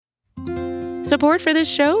Support for this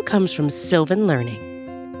show comes from Sylvan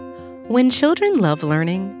Learning. When children love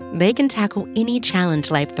learning, they can tackle any challenge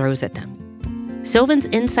life throws at them. Sylvan's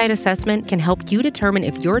Insight Assessment can help you determine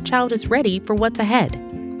if your child is ready for what's ahead.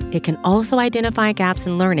 It can also identify gaps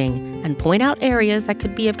in learning and point out areas that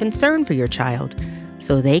could be of concern for your child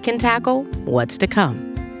so they can tackle what's to come.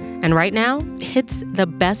 And right now, it's the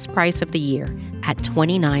best price of the year at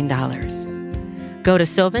 $29. Go to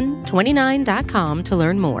sylvan29.com to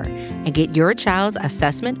learn more and get your child's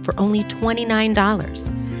assessment for only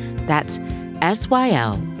 $29. That's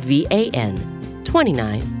SYLVAN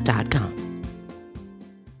 29.com.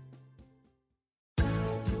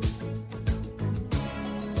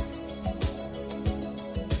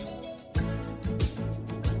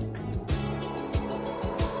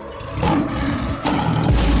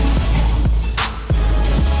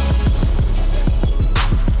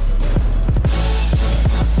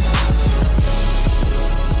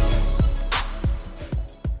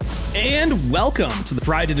 Welcome to the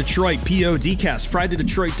Pride of Detroit PODcast,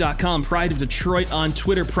 prideofdetroit.com, Pride of Detroit on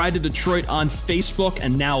Twitter, Pride of Detroit on Facebook,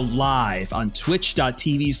 and now live on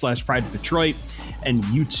twitch.tv/Pride of Detroit and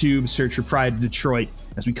YouTube. Search for Pride of Detroit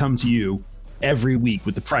as we come to you every week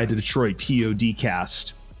with the Pride of Detroit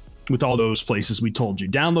PODcast. With all those places we told you.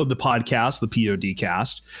 Download the podcast, the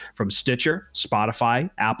PODcast, from Stitcher, Spotify,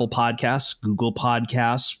 Apple Podcasts, Google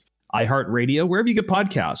Podcasts, iHeartRadio, wherever you get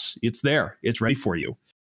podcasts. It's there. It's ready for you.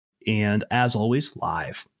 And as always,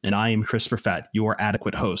 live. And I am Chris Perfett, your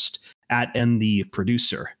adequate host and the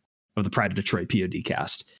producer of the Pride of Detroit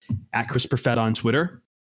PODcast. At Chris Perfett on Twitter.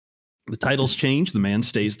 The titles change, the man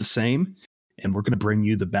stays the same. And we're going to bring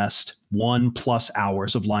you the best 1+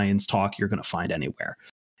 hours of Lions talk you're going to find anywhere.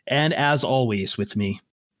 And as always with me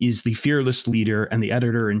is the fearless leader and the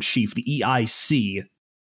editor-in-chief, the EIC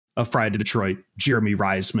of Pride of Detroit, Jeremy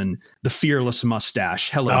Reisman, the fearless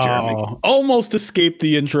mustache. Hello, Jeremy. Almost escaped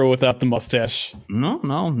the intro without the mustache. No.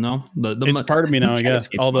 It's part of me now, I guess.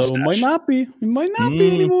 Although it might not be. It might not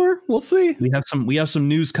be anymore. We'll see. We have some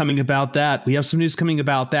news coming about that.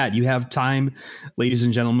 You have time, ladies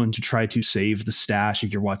and gentlemen, to try to save the stash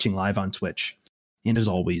if you're watching live on Twitch. And as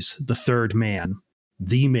always, the third man,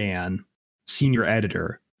 the man, senior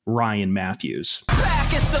editor, Ryan Matthews.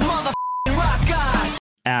 Back is the motherfucking rock god.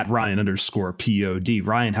 At Ryan_POD.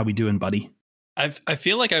 Ryan, how we doing, buddy? I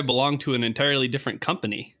feel like I belong to an entirely different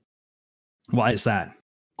company. Why is that?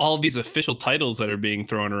 All of these official titles that are being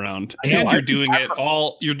thrown around, I know, and you're doing it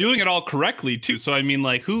all correctly too. So I mean,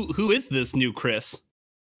 like, who is this new Chris?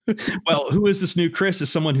 Well, who is this new Chris?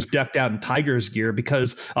 Is someone who's decked out in Tigers gear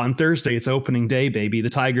because on Thursday it's opening day, baby. The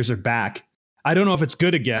Tigers are back. I don't know if it's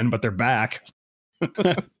good again, but they're back.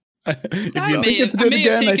 I may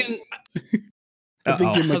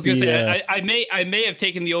have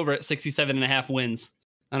taken the over at 67.5 wins.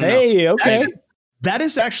 I don't know. Okay. That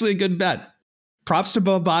is actually a good bet. Props to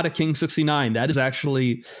Bovada King 69. That is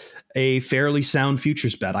actually a fairly sound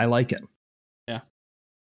futures bet. I like it. Yeah.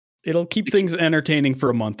 It'll keep things entertaining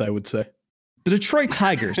for a month, I would say. The Detroit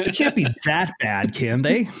Tigers, they can't be that bad, can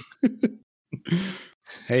they?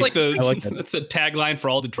 Hey, that's the tagline for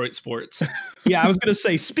all Detroit sports. Yeah, I was going to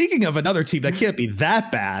say, speaking of another team that can't be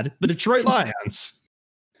that bad, the Detroit Lions.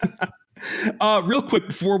 Real quick,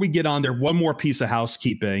 before we get on there, one more piece of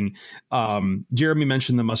housekeeping. Jeremy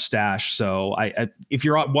mentioned the mustache, so if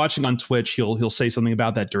you're watching on Twitch, he'll say something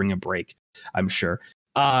about that during a break, I'm sure.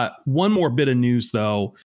 One more bit of news,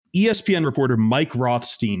 though. ESPN reporter Mike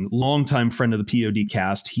Rothstein, longtime friend of the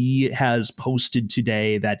PODcast, he has posted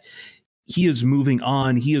today that he is moving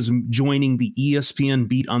on. He is joining the ESPN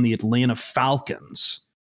beat on the Atlanta Falcons,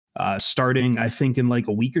 starting, I think, in like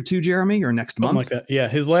a week or two, Jeremy, or next month. Like that. Yeah,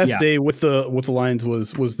 his last day with the Lions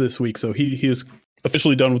was this week, so he is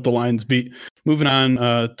officially done with the Lions beat. Moving on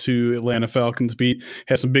to Atlanta Falcons beat.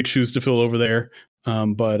 Has some big shoes to fill over there,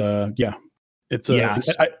 but it's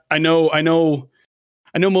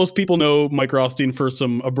I know most people know Mike Rothstein for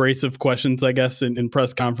some abrasive questions, I guess, in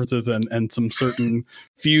press conferences and some certain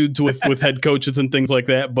feuds with head coaches and things like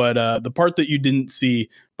that. But the part that you didn't see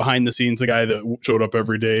behind the scenes, the guy that showed up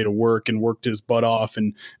every day to work and worked his butt off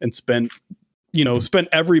and spent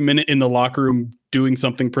every minute in the locker room doing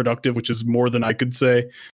something productive, which is more than I could say.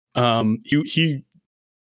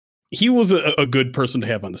 He was a good person to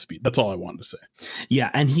have on the speed. That's all I wanted to say. Yeah,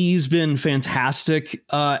 and he's been fantastic,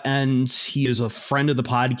 and he is a friend of the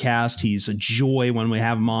podcast. He's a joy when we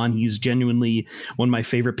have him on. He's genuinely one of my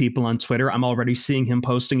favorite people on Twitter. I'm already seeing him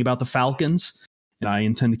posting about the Falcons, I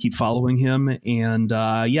intend to keep following him. And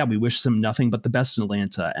we wish him nothing but the best in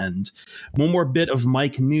Atlanta. And one more bit of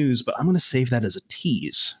Mike news, but I'm going to save that as a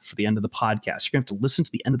tease for the end of the podcast. You're going to have to listen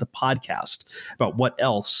to the end of the podcast about what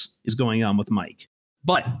else is going on with Mike.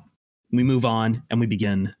 But we move on and we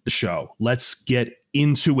begin the show. Let's get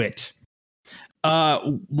into it.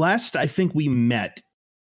 Last I think we met,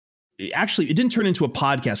 actually, it didn't turn into a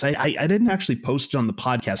podcast. I didn't actually post it on the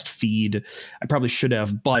podcast feed. I probably should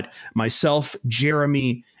have, but myself,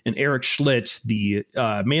 Jeremy, and Eric Schlitt, the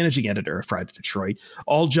managing editor of Friday Detroit,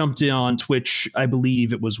 all jumped in on Twitch. I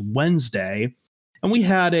believe it was Wednesday, and we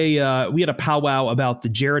had a powwow about the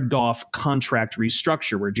Jared Goff contract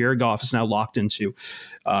restructure, where Jared Goff is now locked into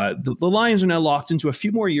the Lions are now locked into a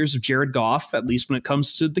few more years of Jared Goff, at least when it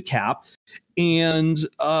comes to the cap. And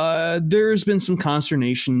there's been some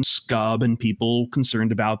consternation, scub, and people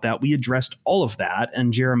concerned about that. We addressed all of that,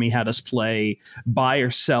 and Jeremy had us play buy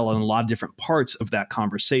or sell in a lot of different parts of that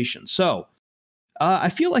conversation. So I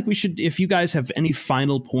feel like we should, if you guys have any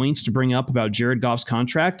final points to bring up about Jared Goff's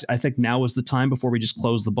contract, I think now is the time before we just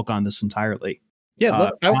close the book on this entirely.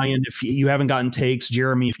 Yeah, Ryan, if you haven't gotten takes,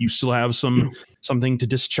 Jeremy, if you still have something to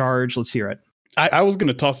discharge, let's hear it. I was going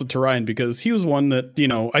to toss it to Ryan because he was one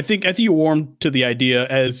that, I think you warmed to the idea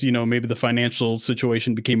as, maybe the financial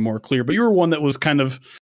situation became more clear, but you were one that was kind of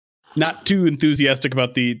not too enthusiastic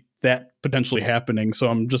about that potentially happening. So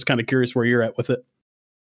I'm just kind of curious where you're at with it.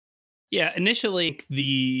 Yeah, initially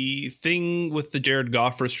the thing with the Jared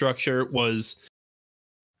Goff restructure was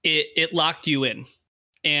it locked you in.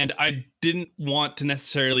 And I didn't want to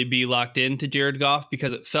necessarily be locked into Jared Goff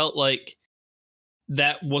because it felt like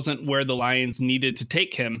that wasn't where the Lions needed to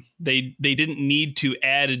take him. They didn't need to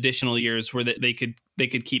add additional years where they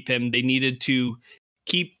could keep him. They needed to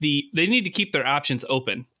keep their options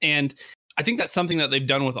open. And I think that's something that they've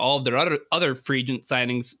done with all of their other free agent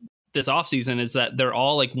signings this offseason, is that they're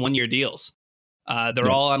all like 1-year deals. They're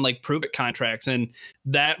all on like prove it contracts, and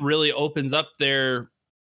that really opens up their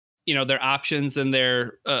options and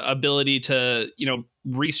their ability to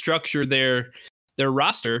restructure their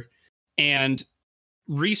roster. And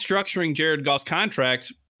restructuring Jared Goff's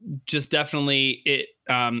contract just definitely it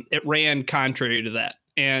ran contrary to that.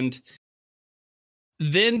 And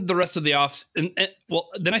then the rest of the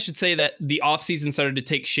then I should say that the offseason started to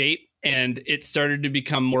take shape, and it started to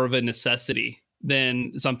become more of a necessity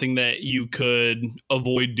than something that you could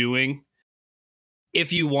avoid doing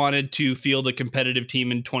if you wanted to field a competitive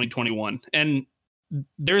team in 2021. And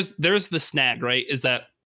there's the snag, right? Is that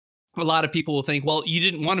a lot of people will think, well, you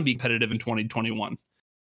didn't want to be competitive in 2021.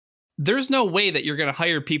 There's no way that you're going to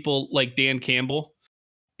hire people like Dan Campbell,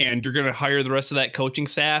 and you're going to hire the rest of that coaching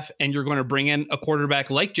staff, and you're going to bring in a quarterback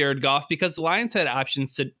like Jared Goff, because the Lions had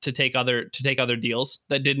options to take other deals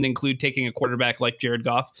that didn't include taking a quarterback like Jared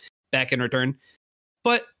Goff back in return.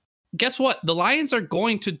 But guess what? The Lions are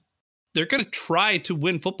going to try to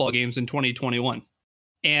win football games in 2021.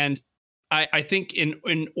 And I think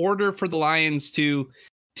in order for the Lions to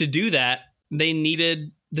do that, they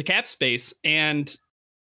needed the cap space, and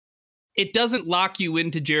it doesn't lock you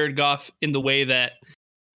into Jared Goff in the way that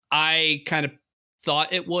I kind of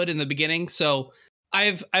thought it would in the beginning. So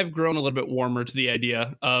I've grown a little bit warmer to the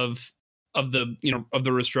idea of the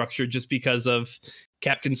restructure, just because of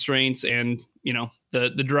cap constraints and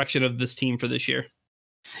the direction of this team for this year.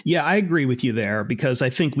 Yeah, I agree with you there, because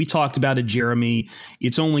I think we talked about it, Jeremy.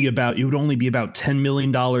 It would only be about $10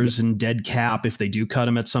 million in dead cap if they do cut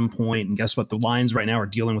him at some point. And guess what? The Lions right now are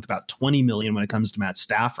dealing with about $20 million when it comes to Matt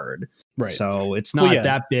Stafford. Right. So it's not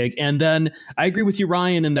that big. And then I agree with you,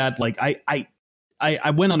 Ryan, in that, like,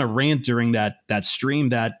 I went on a rant during that stream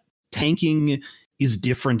that tanking is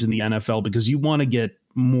different in the NFL because you want to get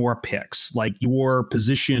more picks. Like, your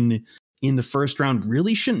position in the first round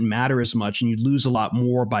really shouldn't matter as much, and you lose a lot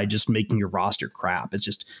more by just making your roster crap.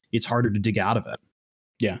 It's harder to dig out of it.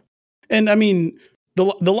 Yeah. And I mean, the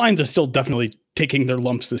Lions are still definitely taking their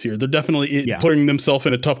lumps this year. They're definitely putting themselves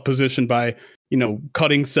in a tough position by,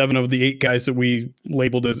 cutting 7 of the 8 guys that we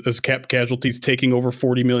labeled as cap casualties, taking over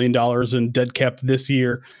 $40 million in dead cap this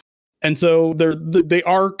year. And so they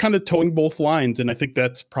are kind of towing both lines. And I think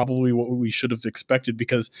that's probably what we should have expected,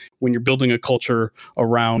 because when you're building a culture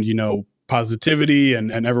around, positivity and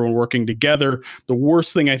everyone working together, the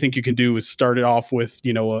worst thing I think you can do is start it off with, a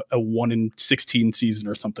 1-16 season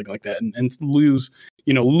or something like that, and lose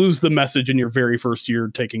the message in your very first year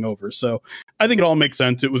taking over. So I think it all makes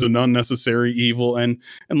sense. It was an unnecessary evil. And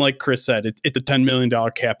like Chris said, it's a $10 million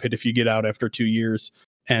cap hit if you get out after 2 years.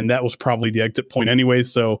 And that was probably the exit point anyway.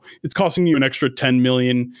 So it's costing you an extra $10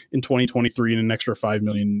 million in 2023 and an extra $5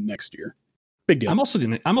 million next year. Big deal. I'm also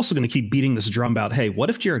gonna keep beating this drum about, hey,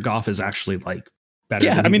 what if Jared Goff is actually like better.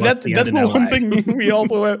 Yeah, than I he mean was that's at the end the in one LA. thing we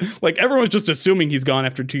also have. Like everyone's just assuming he's gone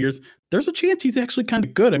after 2 years. There's a chance he's actually kind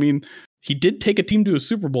of good. I mean, he did take a team to a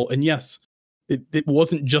Super Bowl, and yes, it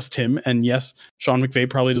wasn't just him. And yes, Sean McVay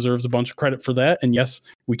probably deserves a bunch of credit for that. And yes,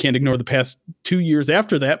 we can't ignore the past 2 years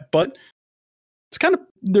after that. But it's kind of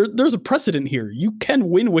there's a precedent here. You can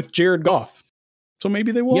win with Jared Goff, so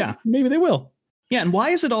maybe they will. Yeah. Maybe they will. Yeah, and why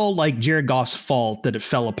is it all like Jared Goff's fault that it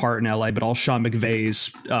fell apart in LA, but all Sean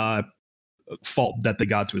McVay's fault that they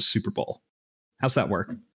got to a Super Bowl? How's that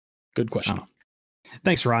work? Good question. Oh.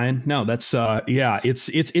 Thanks, Ryan. No, that's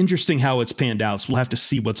it's interesting how it's panned out. So we'll have to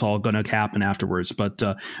see what's all going to happen afterwards. But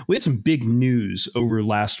we had some big news over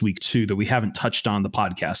last week too that we haven't touched on the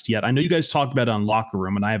podcast yet. I know you guys talked about it on Locker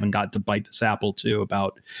Room, and I haven't got to bite this apple too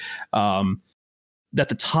about that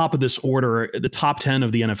the top of this order, the top 10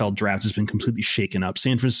 of the NFL draft has been completely shaken up.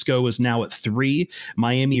 San Francisco is now at 3.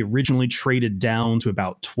 Miami originally traded down to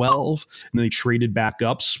about 12, and they traded back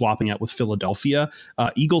up, swapping out with Philadelphia.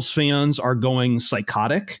 Eagles fans are going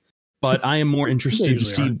psychotic, but I am more interested to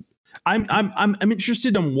see. I'm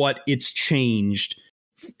interested in what it's changed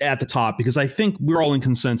at the top, because I think we're all in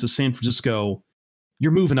consensus. San Francisco,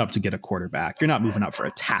 you're moving up to get a quarterback. You're not moving up for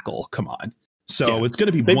a tackle. Come on. So yeah, it's going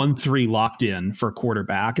to be 1-3 locked in for a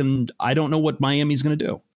quarterback, and I don't know what Miami's going to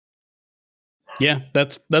do. Yeah,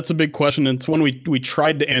 that's a big question. And it's one we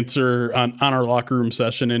tried to answer on our Locker Room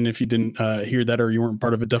session. And if you didn't hear that or you weren't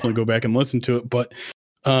part of it, definitely go back and listen to it. But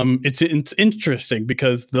it's interesting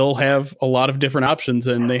because they'll have a lot of different options,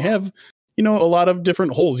 and they have, a lot of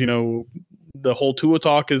different holes. The whole Tua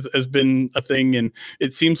talk has been a thing, and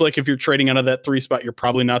it seems like if you're trading out of that 3 spot, you're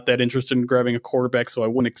probably not that interested in grabbing a quarterback. So I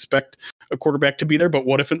wouldn't expect a quarterback to be there. But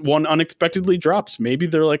what if one unexpectedly drops? Maybe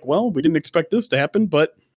they're like, well, we didn't expect this to happen,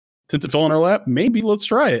 but since it fell in our lap, maybe let's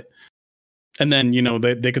try it. And then,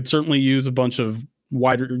 they could certainly use a bunch of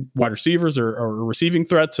wide receivers or receiving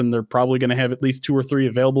threats, and they're probably going to have at least 2 or 3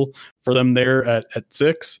 available for them there at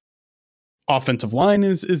 6. Offensive line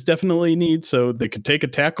is definitely a need, so they could take a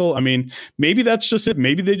tackle. I mean, maybe that's just it.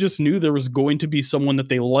 Maybe they just knew there was going to be someone that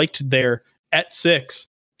they liked there at 6.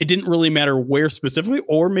 It didn't really matter where specifically,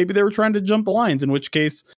 or maybe they were trying to jump the lines, in which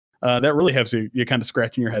case that really has you kind of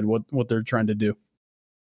scratching your head what they're trying to do.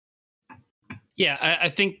 Yeah, I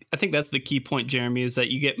think that's the key point, Jeremy, is that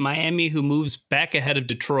you get Miami, who moves back ahead of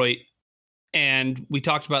Detroit. And we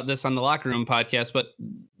talked about this on the Locker Room podcast, but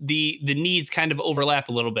the needs kind of overlap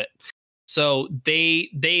a little bit. So they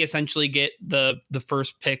essentially get the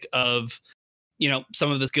first pick of,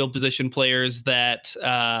 some of the skill position players that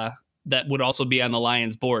would also be on the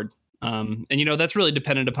Lions board. And that's really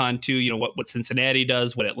dependent upon too, what Cincinnati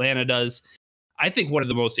does, what Atlanta does. I think one of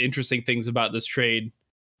the most interesting things about this trade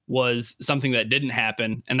was something that didn't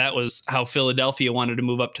happen, and that was how Philadelphia wanted to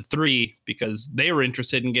move up to 3 because they were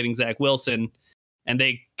interested in getting Zach Wilson, and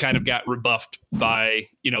they kind of got rebuffed by,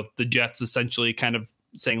 the Jets essentially kind of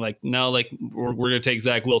saying like, no, like we're going to take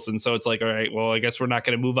Zach Wilson. So it's like, all right, well, I guess we're not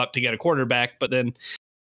going to move up to get a quarterback. But then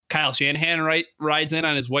Kyle Shanahan rides in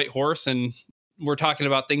on his white horse, and we're talking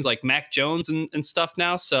about things like Mac Jones and stuff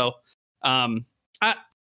now. So,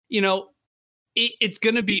 it's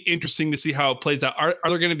going to be interesting to see how it plays out. Are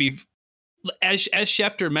there going to be, as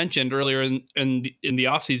Schefter mentioned earlier in the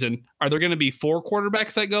offseason, are there going to be 4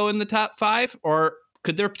 quarterbacks that go in the top 5, or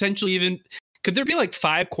could there potentially could there be like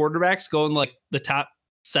 5 quarterbacks going like the top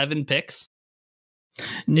 7 picks?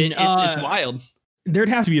 It's wild. There'd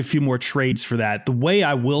have to be a few more trades for that. The way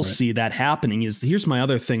I will see that happening is, here's my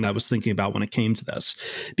other thing that I was thinking about when it came to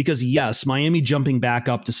this. Because yes, Miami jumping back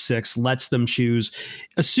up to 6 lets them choose.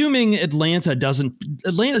 Assuming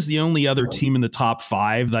Atlanta's the only other team in the top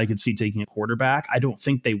 5 that I could see taking a quarterback. I don't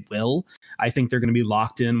think they will. I think they're going to be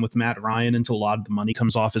locked in with Matt Ryan until a lot of the money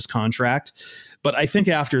comes off his contract. But I think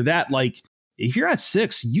after that, like, if you're at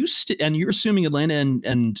 6, and you're assuming Atlanta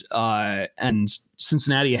and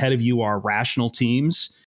Cincinnati ahead of you are rational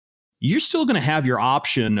teams, you're still going to have your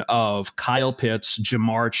option of Kyle Pitts,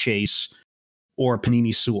 Jamar Chase, or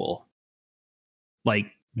Panini Sewell.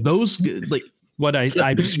 Like those, like what I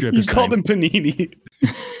strip. You called him Panini.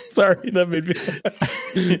 Sorry, that made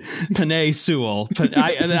me. Panay Sewell.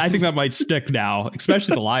 I think that might stick now,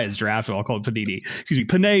 especially the Lions draft. I'll call it Panini. Excuse me,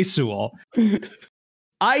 Panay Sewell.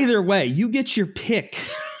 Either way, you get your pick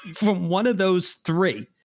from one of those 3.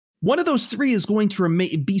 One of those 3 is going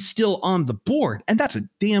to be still on the board. And that's a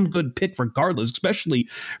damn good pick regardless, especially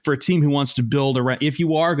for a team who wants to build around. If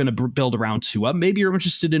you are going to build around Tua, maybe you're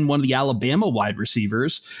interested in one of the Alabama wide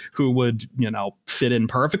receivers who would, fit in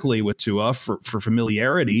perfectly with Tua for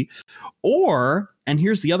familiarity. Or, and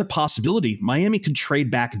here's the other possibility, Miami could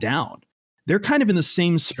trade back down. they're kind of in the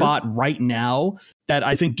same spot right now that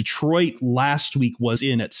I think Detroit last week was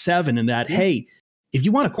in at 7, and that, hey, if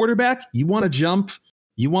you want a quarterback, you want to jump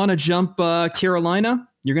Carolina,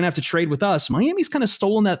 you're going to have to trade with us. Miami's kind of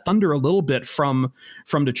stolen that thunder a little bit from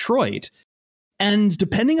Detroit. And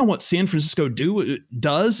depending on what San Francisco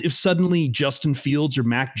does, if suddenly Justin Fields or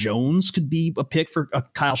Mac Jones could be a pick for a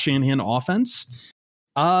Kyle Shanahan offense,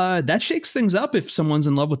 that shakes things up if someone's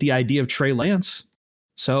in love with the idea of Trey Lance.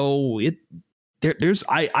 So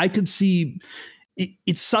I could see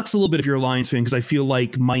it sucks a little bit if you're a Lions fan, because I feel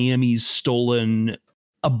like Miami's stolen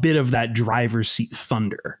a bit of that driver's seat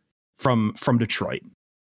thunder from Detroit.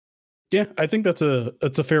 Yeah, I think that's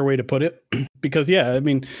a fair way to put it, because I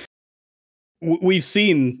mean, we've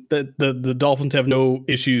seen that the Dolphins have no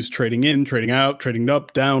issues trading in, trading out, trading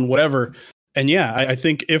up, down, whatever. And I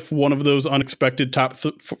think if one of those unexpected top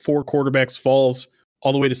 4 quarterbacks falls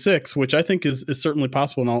all the way to 6, which I think is certainly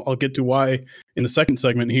possible, and I'll get to why in the second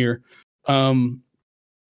segment here.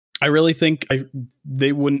 I really think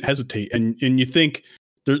they wouldn't hesitate. And you think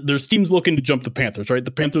there's teams looking to jump the Panthers, right? The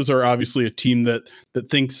Panthers are obviously a team that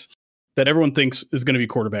everyone thinks is going to be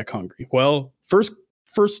quarterback hungry. Well,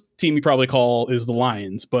 first team you probably call is the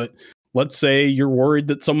Lions, but let's say you're worried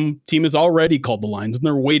that some team is already called the Lions and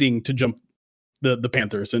they're waiting to jump the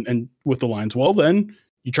Panthers and with the Lions. Well, then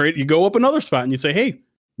you go up another spot and you say, hey,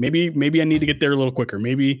 maybe I need to get there a little quicker.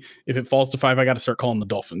 Maybe if it falls to 5, I got to start calling the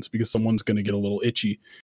Dolphins because someone's going to get a little itchy.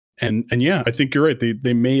 And I think you're right.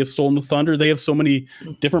 They may have stolen the thunder. They have so many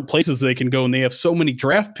different places they can go, and they have so many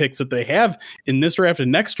draft picks that they have in this draft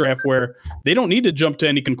and next draft where they don't need to jump to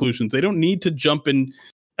any conclusions. They don't need to jump and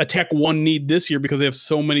attack one need this year because they have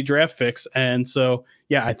so many draft picks. And so,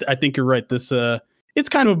 I think you're right. This it's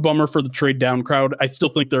kind of a bummer for the trade down crowd. I still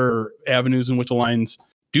think there are avenues in which the Lions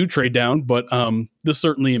do trade down, but this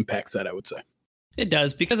certainly impacts that, I would say. It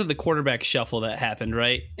does, because of the quarterback shuffle that happened,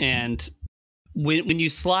 right? And when you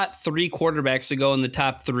slot 3 quarterbacks to go in the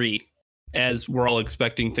top 3, as we're all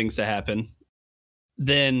expecting things to happen,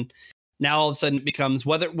 then now all of a sudden it becomes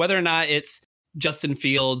whether or not it's Justin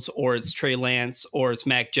Fields or it's Trey Lance or it's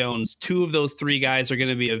Mac Jones, 2 of those 3 guys are going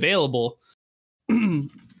to be available.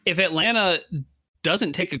 If Atlanta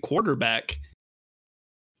doesn't take a quarterback,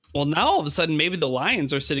 well, now all of a sudden maybe the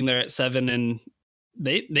Lions are sitting there at 7 and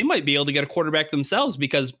they might be able to get a quarterback themselves,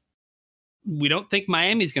 because we don't think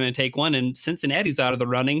Miami's going to take one and Cincinnati's out of the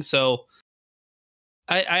running. So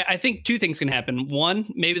I think 2 things can happen.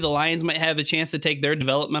 1, maybe the Lions might have a chance to take their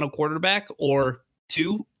developmental quarterback, or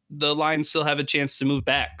 2, the Lions still have a chance to move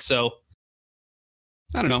back. So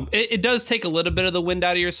I don't know. It does take a little bit of the wind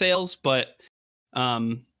out of your sails, but at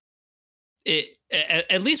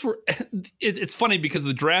least it's funny because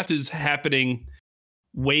the draft is happening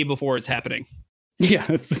way before it's happening. Yeah,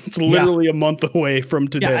 it's literally a month away from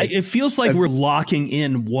today. Yeah, it feels like we're locking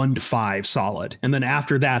in 1 to 5 solid, and then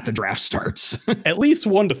after that, the draft starts. At least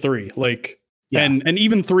 1 to 3, and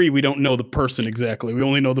even 3, we don't know the person exactly. We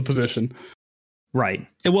only know the position. Right.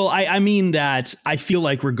 Well, I mean that I feel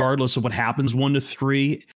like regardless of what happens, 1 to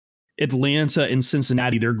 3, Atlanta and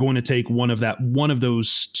Cincinnati, they're going to take one of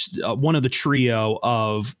the trio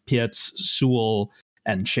of Pitts, Sewell,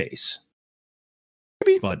 and Chase.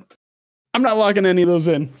 Maybe. But I'm not locking any of those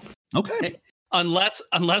in. Okay. Unless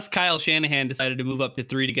Kyle Shanahan decided to move up to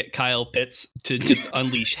 3 to get Kyle Pitts to just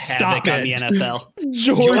unleash havoc on the NFL.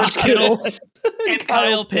 George Kittle and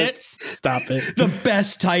Kyle Pitts. Stop it. The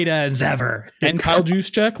best tight ends ever. And Kyle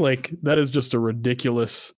Juszczyk, that is just a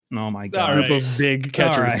ridiculous group of big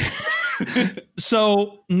catchers. All right.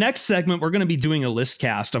 So next segment, we're going to be doing a list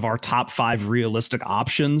cast of our top 5 realistic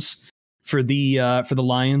options for the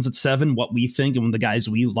Lions at 7, what we think and the guys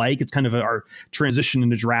we like. It's kind of our transition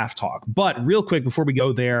into draft talk. But real quick, before we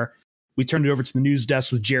go there, we turned it over to the news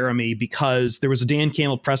desk with Jeremy because there was a Dan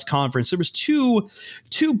Campbell press conference. There was two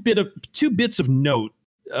bits of notes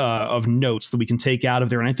that we can take out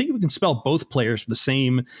of there, and I think we can spell both players with the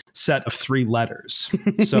same set of 3 letters.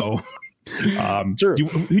 So. Sure.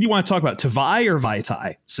 Who do you want to talk about, Tavai or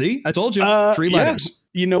Vaitai? See, I told you, 3 letters. Yeah.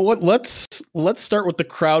 You know what? Let's start with the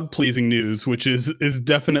crowd pleasing news, which is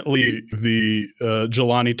definitely the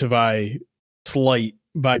Jelani Tavai slight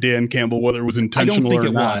by Dan Campbell, whether it was intentional or not. I don't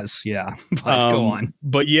think it was. Yeah, but go on.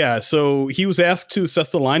 But so he was asked to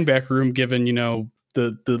assess the linebacker room, given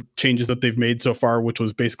the changes that they've made so far, which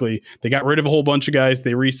was basically they got rid of a whole bunch of guys,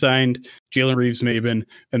 they re-signed Jalen Reeves-Maybin,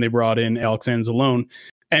 and they brought in Alex Anzalone.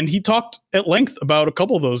 And he talked at length about a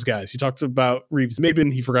couple of those guys. He talked about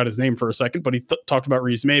Reeves-Maybin. He forgot his name for a second, but he talked about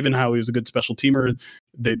Reeves-Maybin, how he was a good special teamer.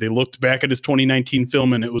 They looked back at his 2019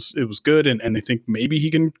 film, and it was good, and they think maybe he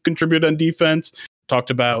can contribute on defense. Talked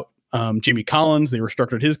about Jamie Collins. They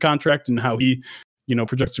restructured his contract and how he,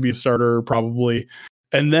 projects to be a starter probably.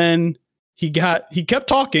 And then he kept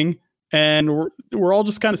talking, and we're all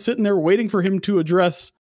just kind of sitting there waiting for him to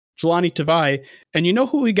address Jelani Tavai. And you know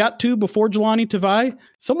who he got to before Jelani Tavai?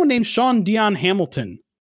 Someone named Sean Dion Hamilton,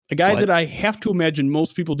 a guy that I have to imagine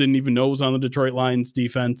most people didn't even know was on the Detroit Lions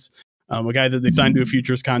defense. A guy that they signed to a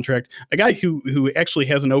futures contract, a guy who actually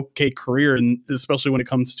has an okay career, and especially when it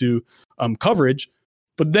comes to coverage.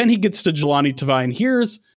 But then he gets to Jelani Tavai, and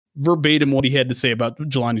here's verbatim what he had to say about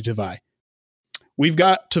Jelani Tavai. We've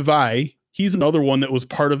got Tavai. He's another one that was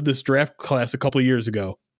part of this draft class a couple of years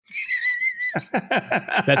ago.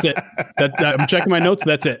 That's it. I'm checking my notes.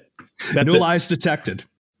 That's it. No lies detected.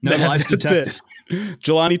 No lies detected.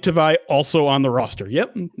 Jelani Tavai also on the roster.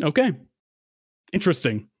 Yep. Okay.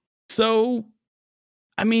 Interesting. So,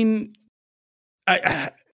 I mean,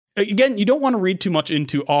 again, you don't want to read too much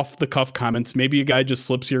into off the cuff comments. Maybe a guy just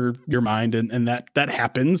slips your mind, and that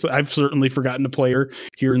happens. I've certainly forgotten a player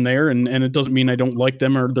here and there, and it doesn't mean I don't like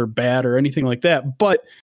them or they're bad or anything like that. But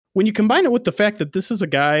when you combine it with the fact that this is a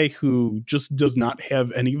guy who just does not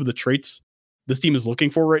have any of the traits this team is looking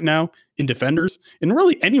for right now in defenders, and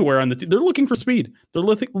really anywhere on the team, they're looking for speed. They're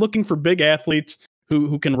looking for big athletes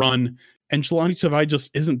who can run, and Jelani Tavai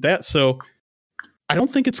just isn't that. So I don't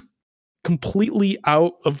think it's completely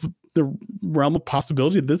out of the realm of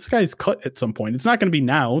possibility that this guy's cut at some point. It's not going to be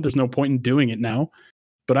now. There's no point in doing it now.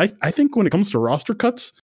 But I think when it comes to roster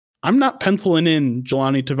cuts, I'm not penciling in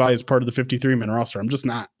Jelani Tavai as part of the 53-man roster. I'm just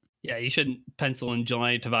not. Yeah, you shouldn't pencil in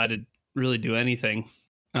Jelani Tavai to really do anything.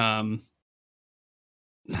 Poor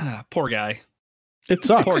guy. It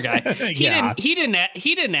sucks. Poor guy. He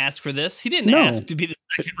didn't ask for this. He didn't ask to be the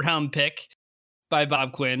second round pick by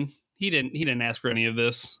Bob Quinn. He didn't ask for any of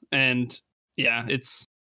this. And yeah, it's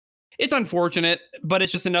unfortunate, but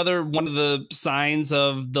it's just another one of the signs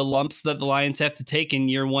of the lumps that the Lions have to take in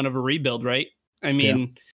year one of a rebuild, right? I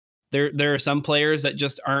mean, there are some players that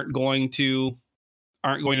just aren't going to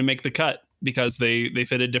make the cut because they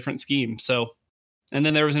fit a different scheme. So, and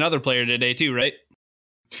then there was another player today too, right?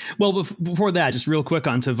 Well, before that, just real quick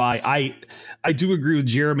on Tavai, I do agree with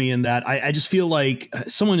Jeremy in that I just feel like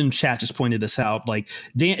someone in chat just pointed this out. Like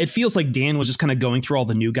Dan, it feels like Dan was just kind of going through all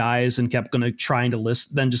the new guys and kept trying to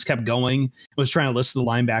list, then just kept going. Was trying to list the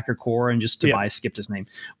linebacker core, and just Tavai skipped his name.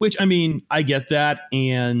 Which, I mean, I get that,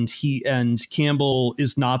 and Campbell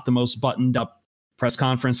is not the most buttoned up press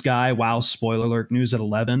conference guy. Wow, spoiler alert, news at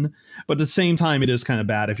 11. But at the same time, it is kind of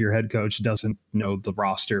bad if your head coach doesn't know the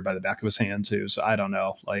roster by the back of his hand too. So I don't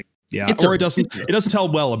know, like, it doesn't tell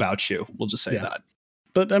well about you. We'll just say that.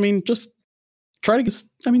 But I mean, just try to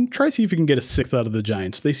see if you can get a sixth out of the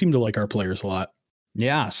Giants. They seem to like our players a lot.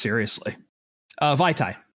 Yeah, seriously.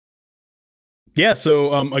 Vaitai. Yeah.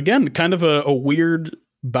 So again, kind of a weird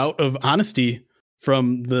bout of honesty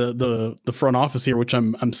from the front office here, which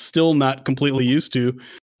I'm still not completely used to.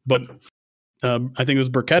 But I think it was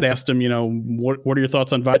Burkett asked him, what are your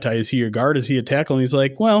thoughts on Vaitai? Is he a guard? Is he a tackle? And he's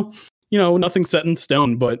like, well, nothing's set in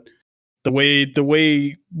stone, but the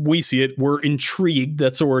way we see it, we're intrigued.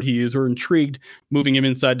 That's the word he used. We're intrigued moving him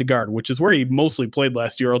inside to guard, which is where he mostly played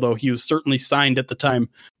last year, although he was certainly signed at the time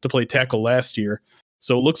to play tackle last year.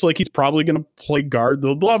 So it looks like he's probably going to play guard.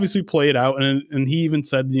 They'll obviously play it out. And he even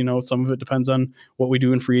said, some of it depends on what we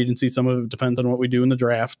do in free agency. Some of it depends on what we do in the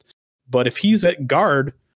draft. But if he's at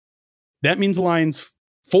guard, that means the Lions'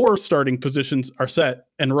 4 starting positions are set.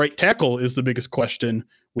 And right tackle is the biggest question,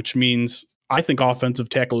 which means I think offensive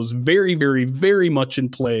tackle is very, very, very much in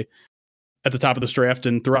play at the top of this draft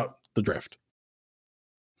and throughout the draft.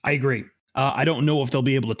 I agree. I don't know if they'll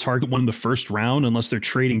be able to target one in the first round unless they're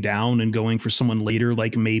trading down and going for someone later,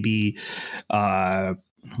 like maybe maybe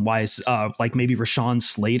Rashawn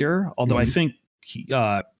Slater. Although I think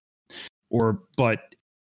I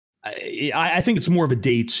think it's more of a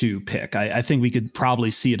day 2 pick. I think we could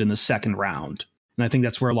probably see it in the second round. And I think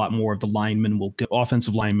that's where a lot more of the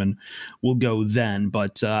offensive linemen will go then.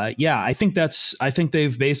 But I think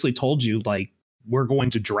they've basically told you, like, we're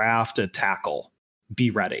going to draft a tackle. Be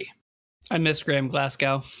ready. I miss Graham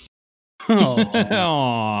Glasgow. Oh,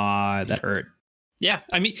 that hurt. Yeah,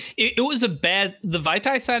 I mean, the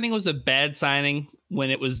Vaitai signing was a bad signing when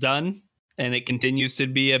it was done, and it continues to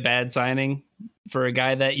be a bad signing for a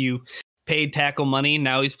guy that you paid tackle money.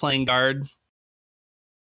 Now he's playing guard.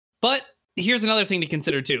 But here's another thing to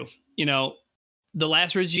consider too. The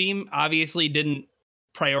last regime obviously didn't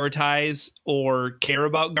prioritize or care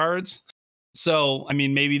about guards. So, I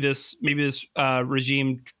mean, maybe this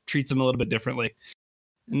regime treats them a little bit differently,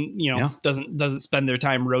 and doesn't spend their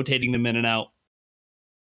time rotating them in and out.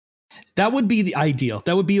 That would be the ideal.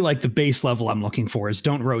 That would be like the base level I'm looking for, is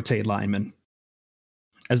don't rotate linemen.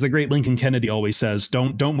 As the great Lincoln Kennedy always says,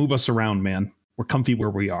 don't move us around, man. We're comfy where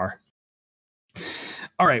we are.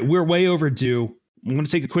 All right, we're way overdue. I'm going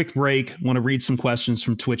to take a quick break. I want to read some questions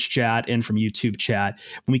from Twitch chat and from YouTube chat.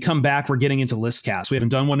 When we come back, we're getting into Listcast. We haven't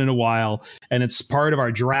done one in a while, and it's part of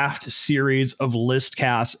our draft series of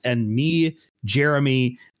Listcasts. And me,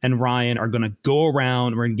 Jeremy, and Ryan are going to go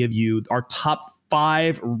around. We're going to give you our top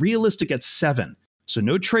 5, realistic at 7. So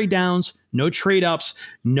no trade downs, no trade ups,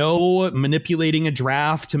 no manipulating a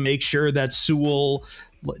draft to make sure that Sewell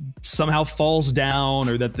somehow falls down,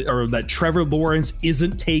 or that Trevor Lawrence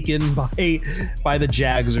isn't taken by the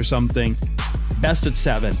Jags or something. Best at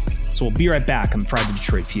 7. So we'll be right back on the Pride of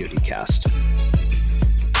Detroit PODcast.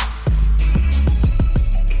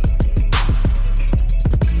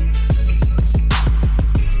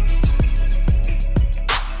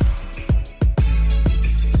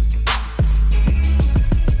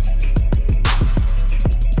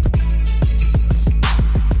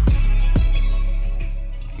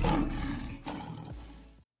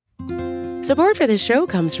 Support for this show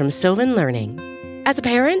comes from Sylvan Learning. As a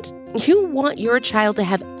parent, you want your child to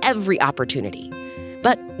have every opportunity,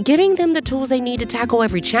 but giving them the tools they need to tackle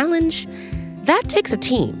every challenge, that takes a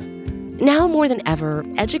team. Now more than ever,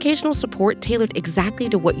 educational support tailored exactly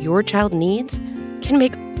to what your child needs can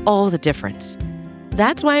make all the difference.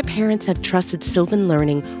 That's why parents have trusted Sylvan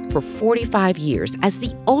Learning for 45 years as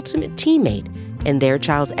the ultimate teammate in their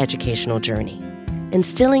child's educational journey,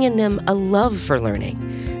 instilling in them a love for learning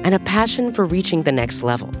and a passion for reaching the next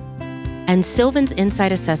level. And Sylvan's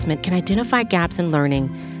Insight Assessment can identify gaps in learning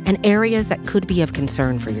and areas that could be of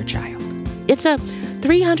concern for your child. It's a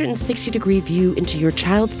 360-degree view into your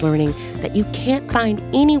child's learning that you can't find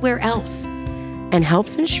anywhere else, and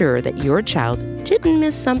helps ensure that your child didn't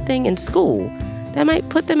miss something in school that might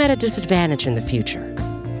put them at a disadvantage in the future.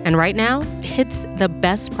 And right now, it's the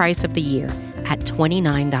best price of the year at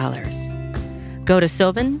 $29. Go to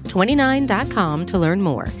sylvan29.com to learn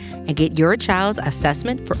more and get your child's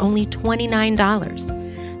assessment for only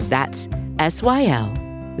 $29. That's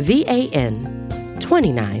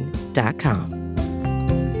SYLVAN29.com.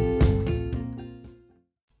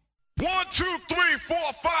 1, 2, 3, 4,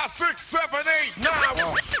 5, 6, 7, 8, 9.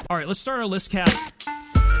 All right, let's start our Listcast.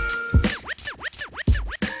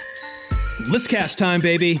 Listcast time,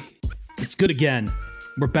 baby. It's good again.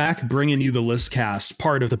 We're back bringing you the Listcast,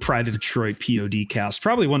 part of the Pride of Detroit PODcast.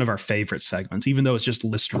 Probably one of our favorite segments, even though it's just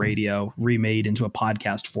List Radio remade into a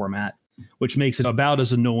podcast format, which makes it about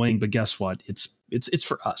as annoying. But guess what? It's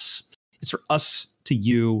for us. It's for us to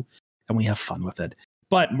you, and we have fun with it.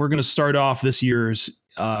 But we're going to start off this year's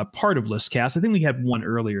part of Listcast. I think we had one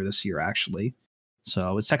earlier this year, actually.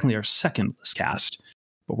 So it's technically our second Listcast.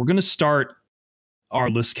 But we're going to start our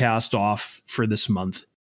Listcast off for this month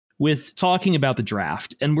with talking about the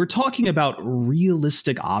draft. And we're talking about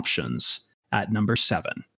realistic options at number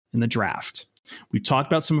 7 in the draft. We've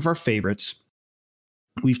talked about some of our favorites.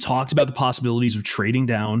 We've talked about the possibilities of trading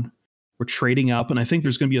down or trading up. And I think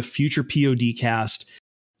there's going to be a future PODcast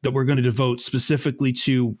that we're going to devote specifically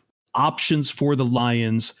to options for the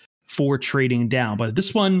Lions for trading down. But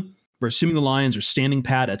this one, we're assuming the Lions are standing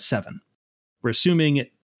pat at 7. We're assuming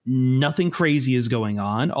nothing crazy is going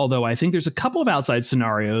on, although I think there's a couple of outside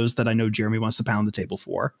scenarios that I know Jeremy wants to pound the table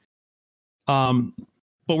for. But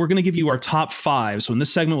we're going to give you our top 5. So in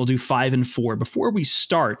this segment, we'll do 5 and 4. Before we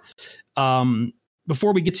start,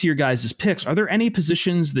 before we get to your guys' picks, are there any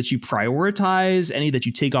positions that you prioritize? Any that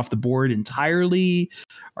you take off the board entirely?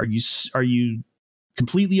 Are you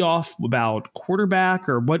completely off about quarterback,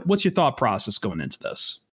 or what's your thought process going into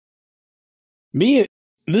this?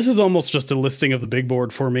 This is almost just a listing of the big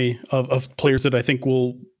board for me of players that I think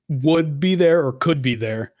would be there or could be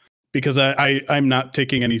there, because I'm not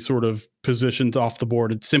taking any sort of positions off the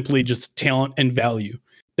board. It's simply just talent and value.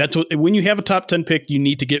 That's what, when you have a top 10 pick, you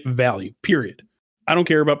need to get value, period. I don't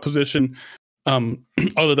care about position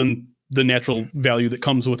other than the natural value that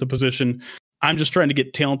comes with a position. I'm just trying to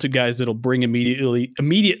get talented guys that'll bring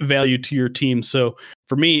immediate value to your team. So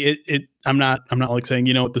for me, I'm not like saying,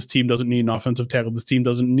 you know what, this team doesn't need an offensive tackle. This team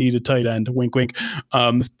doesn't need a tight end. Wink, wink.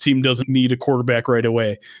 This team doesn't need a quarterback right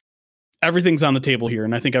away. Everything's on the table here,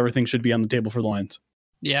 and I think everything should be on the table for the Lions.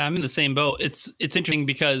 Yeah, I'm in the same boat. It's interesting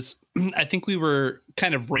because I think we were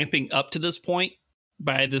kind of ramping up to this point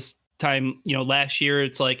by this time, last year.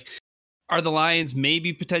 It's like, are the Lions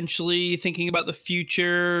maybe potentially thinking about the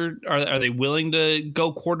future? Are they willing to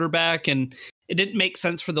go quarterback? And it didn't make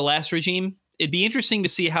sense for the last regime. It'd be interesting to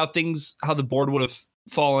see how the board would have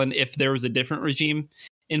fallen if there was a different regime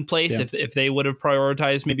in place if they would have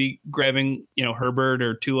prioritized maybe grabbing, Herbert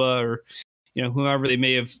or Tua or, whomever they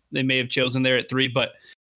may have chosen there at 3. But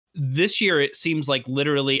this year, it seems like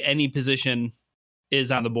literally any position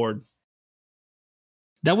is on the board.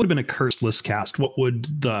 That would have been a cursed list cast. What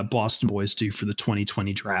would the Boston boys do for the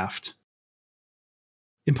 2020 draft?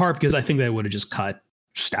 In part because I think they would have just cut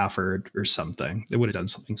Stafford or something. They would have done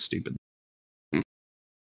something stupid.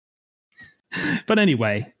 But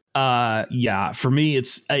anyway, for me,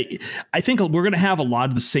 I think we're going to have a lot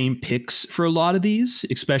of the same picks for a lot of these,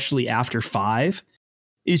 especially after 5.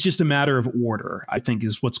 It's just a matter of order, I think,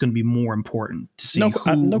 is what's going to be more important to see who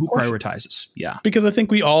prioritizes. Yeah. Because I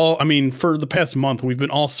think we all, for the past month, we've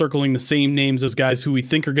been all circling the same names as guys who we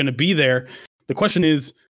think are going to be there. The question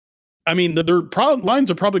is, their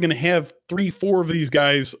lines are probably going to have 3-4 of these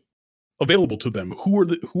guys available to them. Who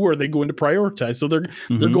are they going to prioritize? So they're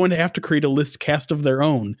going to have to create a list cast of their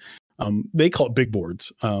own. They call it big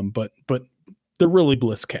boards, but they're really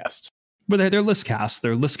list casts. But they're list casts.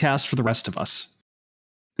 They're list casts for the rest of us.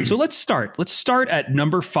 So let's start. Let's start at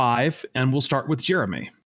number 5, and we'll start with Jeremy.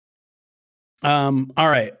 All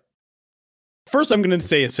right. First, I'm going to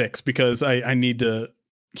say a 6 because I need to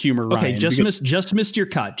humor Ryan. Okay, just missed your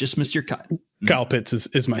cut. Just missed your cut. Kyle Pitts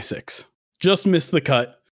is my 6. Just missed the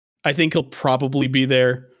cut. I think he'll probably be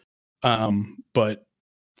there. But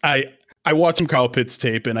I watch him Kyle Pitts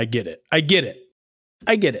tape, and I get it.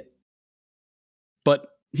 But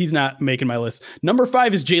he's not making my list. Number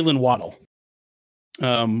 5 is Jalen Waddle.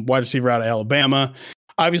 Wide receiver out of Alabama,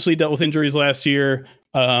 obviously dealt with injuries last year.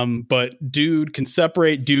 But dude can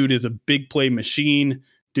separate. Dude is a big play machine.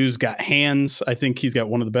 Dude's got hands. I think he's got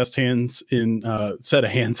one of the best hands in set of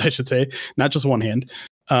hands, I should say, not just one hand.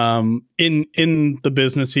 In the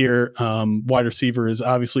business here, wide receiver is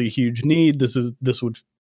obviously a huge need. This would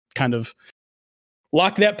kind of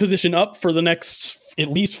lock that position up for the next at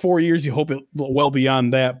least 4 years. You hope it well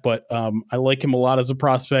beyond that, but I like him a lot as a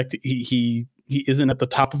prospect. He isn't at the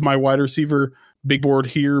top of my wide receiver big board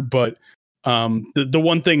here, but the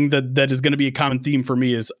one thing that is going to be a common theme for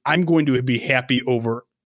me is I'm going to be happy over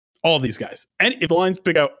all these guys. And if the Lions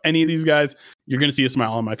pick out any of these guys, you're going to see a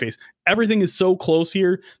smile on my face. Everything is so close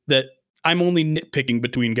here that I'm only nitpicking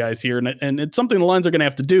between guys here, and it's something the Lions are going to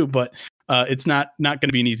have to do, but it's not going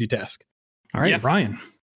to be an easy task. All right, Ryan.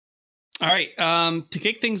 All right, to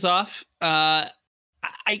kick things off, I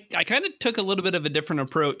kind of took a little bit of a different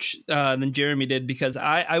approach than Jeremy did because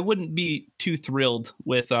I wouldn't be too thrilled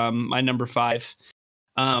with my number 5.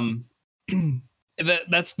 That's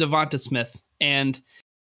Devonta Smith. And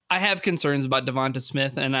I have concerns about Devonta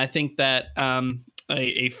Smith. And I think that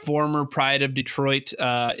a former Pride of Detroit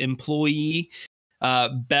employee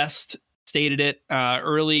best stated it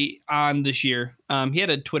early on this year. He had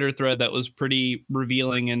a Twitter thread that was pretty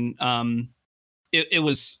revealing, and it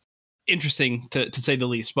was interesting to say the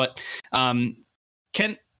least. But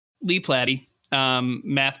Kent Lee Platty,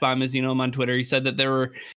 Math Bomb, as you know him on Twitter, he said that there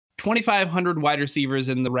were 2,500 wide receivers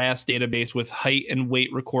in the RAS database with height and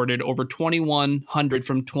weight recorded, over 2,100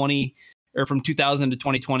 from 2000 to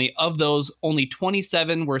 2020. Of those, only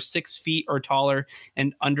 27 were 6 feet or taller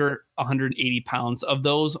and under 180 pounds. Of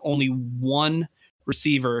those, only one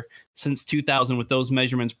receiver since 2000 with those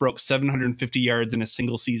measurements broke 750 yards in a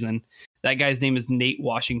single season. That guy's name is Nate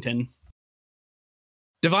Washington.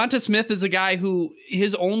 Devonta Smith is a guy who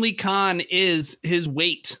his only con is his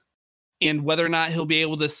weight and whether or not he'll be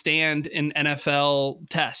able to stand an NFL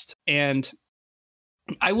test. And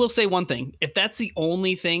I will say one thing, if that's the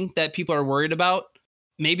only thing that people are worried about,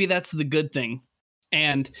 maybe that's the good thing.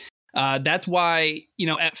 And that's why,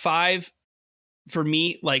 at 5 for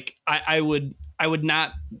me, like I would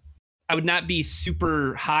not be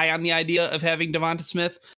super high on the idea of having Devonta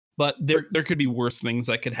Smith, but there could be worse things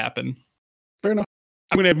that could happen. Fair enough.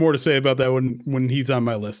 I'm going to have more to say about that when he's on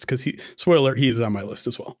my list, because spoiler, he is on my list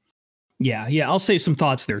as well. Yeah, I'll save some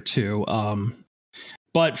thoughts there too.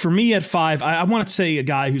 But for me at 5, I want to say a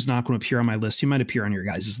guy who's not going to appear on my list. He might appear on your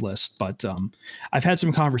guys' list, but I've had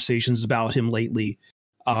some conversations about him lately.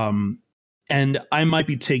 And I might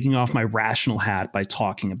be taking off my rational hat by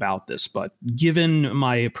talking about this, but given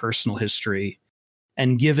my personal history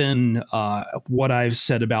and given what I've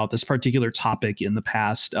said about this particular topic in the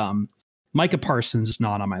past, Micah Parsons is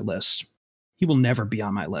not on my list. He will never be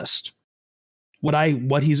on my list.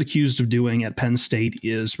 What he's accused of doing at Penn State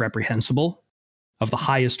is reprehensible, of the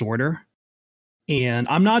highest order. And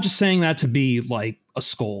I'm not just saying that to be like a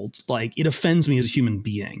scold. Like, it offends me as a human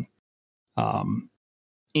being.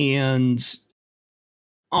 And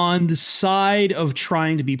on the side of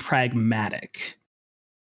trying to be pragmatic,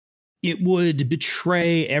 it would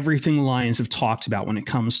betray everything the Lions have talked about when it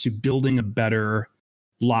comes to building a better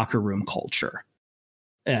locker room culture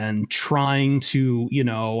and trying to,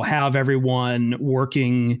 have everyone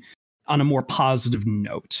working on a more positive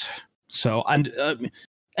note. So, and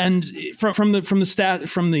from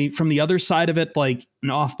the other side of it, like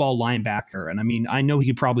an off-ball linebacker. And I mean, I know he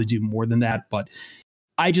could probably do more than that, but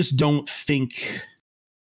I just don't think,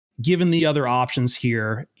 given the other options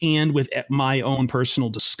here and with my own personal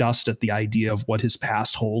disgust at the idea of what his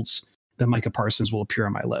past holds, that Micah Parsons will appear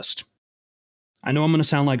on my list. I know I'm going to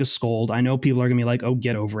sound like a scold. I know people are going to be like, oh,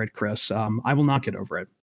 get over it, Chris. I will not get over it.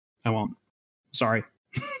 I won't. Sorry.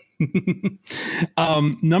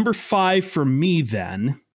 Number 5 for me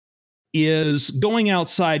then is going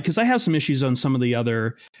outside, because I have some issues on some of the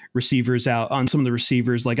other receivers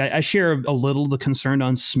Like I share a little the concern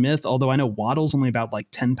on Smith, although I know Waddle's only about like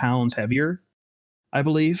 10 pounds heavier, I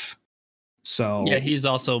believe. So yeah, he's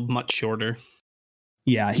also much shorter.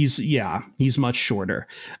 Yeah, he's much shorter.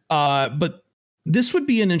 But this would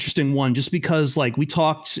be an interesting one just because, like,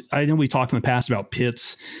 I know we talked in the past about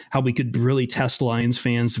Pitts, how we could really test Lions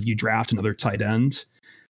fans if you draft another tight end.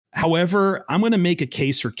 However, I'm going to make a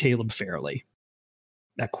case for Caleb Farley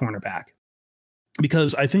at cornerback,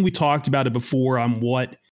 because I think we talked about it before on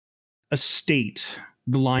what a state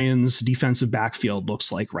the Lions defensive backfield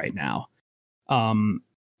looks like right now.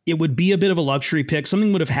 It would be a bit of a luxury pick.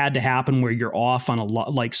 Something would have had to happen where you're off on a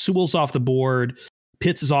lot, like Sewell's off the board,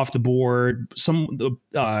 Pitts is off the board,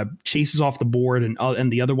 Chase is off the board,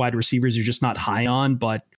 and the other wide receivers you're just not high on.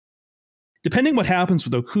 But depending what happens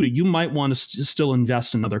with Okudah, you might want to still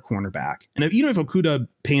invest in another cornerback. And even if Okudah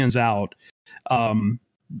pans out, you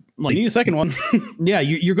need a second one. Yeah,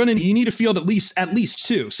 you need to field at least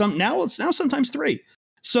 2. Sometimes 3.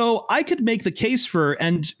 So I could make the case for,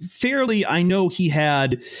 and Fairley, I know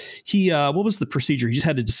what was the procedure? He just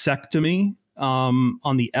had a disectomy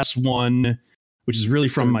on the S1, which is really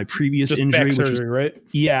from my previous injury. Back surgery, right?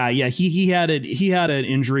 Yeah. He had an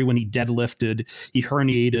injury when he deadlifted. He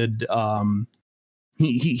herniated.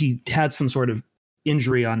 He had some sort of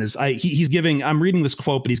injury on his. He's giving. I'm reading this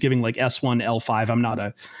quote, but he's giving like S1 L5. I'm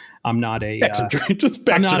not a back surgery. Just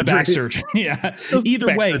back I'm not surgery. a back surgeon. Yeah.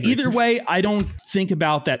 Either way, I don't think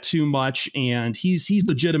about that too much. And he's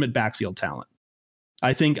legitimate backfield talent.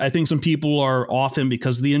 I think some people are off him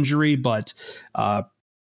because of the injury, but I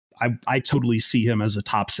totally see him as a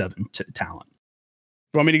top 7 talent.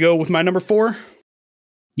 You want me to go with my number 4?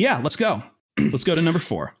 Yeah, let's go. Let's go to number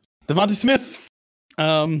 4. Devontae Smith.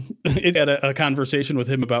 It had a conversation with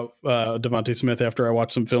him about Devontae Smith after I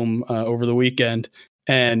watched some film over the weekend.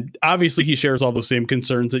 And obviously he shares all those same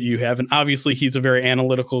concerns that you have. And obviously he's a very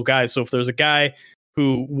analytical guy. So if there's a guy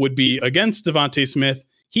who would be against Devontae Smith,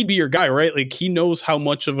 he'd be your guy, right? Like, he knows how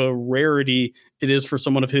much of a rarity it is for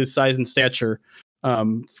someone of his size and stature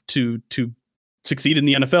to succeed in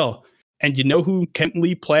the NFL. And you know who Kent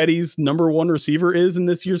Lee Platty's number 1 receiver is in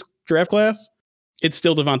this year's draft class? It's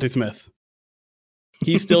still Devontae Smith.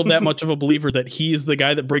 He's still that much of a believer that he is the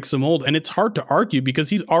guy that breaks the mold. And it's hard to argue because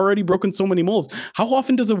he's already broken so many molds. How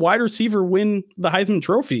often does a wide receiver win the Heisman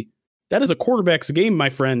Trophy? That is a quarterback's game, my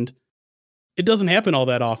friend. It doesn't happen all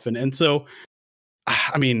that often. And so,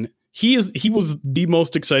 I mean, he was the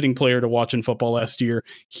most exciting player to watch in football last year.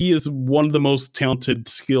 He is one of the most talented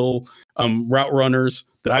skill route runners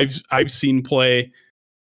that I've seen play.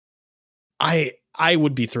 I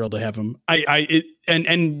would be thrilled to have him.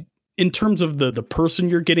 And in terms of the person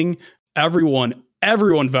you're getting, everyone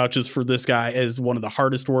vouches for this guy as one of the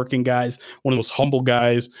hardest working guys, one of the most humble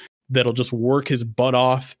guys that'll just work his butt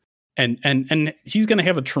off. And he's going to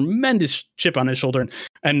have a tremendous chip on his shoulder.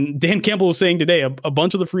 And Dan Campbell was saying today, a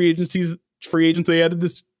bunch of the free agents they added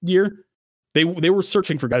this year, they were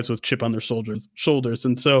searching for guys with chip on their shoulders.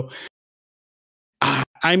 And so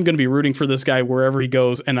I'm going to be rooting for this guy wherever he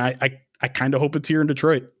goes. And I kind of hope it's here in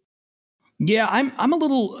Detroit. Yeah, I'm a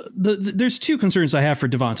little. There's 2 concerns I have for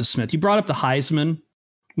Devonta Smith. You brought up the Heisman,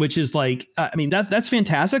 which is like, I mean, that's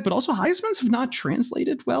fantastic, but also Heismans have not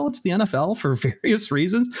translated well into the NFL for various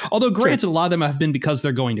reasons. Although, granted, a lot of them have been because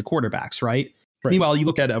they're going to quarterbacks, right? Meanwhile, you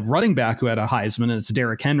look at a running back who had a Heisman, and it's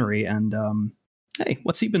Derrick Henry, and hey,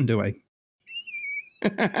 what's he been doing?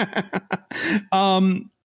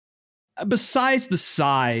 Besides the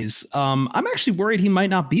size, I'm actually worried he might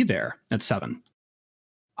not be there at 7.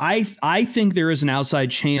 I think there is an outside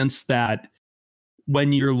chance that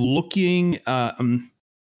when you're looking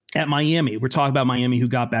at Miami, we're talking about Miami who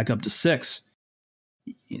got back up to 6.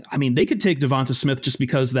 I mean, they could take Devonta Smith just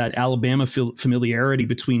because that Alabama familiarity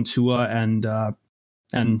between Tua and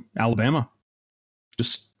Alabama.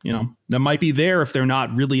 Just, that might be there if they're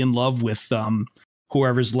not really in love with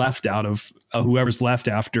whoever's left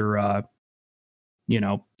after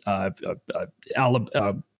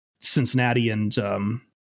Cincinnati and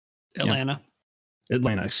Atlanta.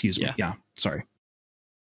 Atlanta, excuse me. Yeah. Yeah, sorry.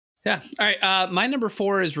 Yeah. All right. My number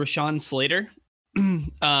 4 is Rashawn Slater.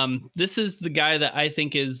 This is the guy that I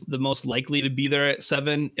think is the most likely to be there at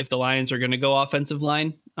 7 if the Lions are going to go offensive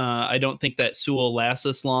line. I don't think that Sewell lasts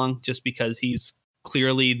this long just because he's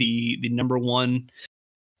clearly the number 1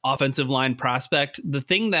 offensive line prospect. The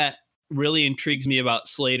thing that really intrigues me about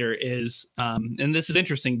Slater is, and this is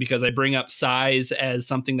interesting because I bring up size as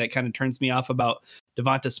something that kind of turns me off about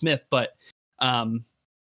Devonta Smith, but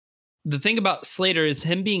the thing about Slater is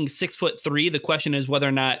him being 6'3". The question is whether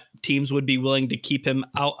or not teams would be willing to keep him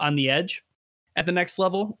out on the edge at the next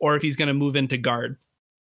level, or if he's going to move into guard.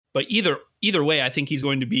 But either way, I think he's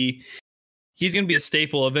going to be a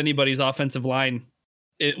staple of anybody's offensive line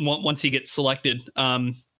once he gets selected.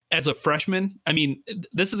 As a freshman, I mean,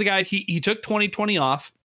 this is a guy, he took 2020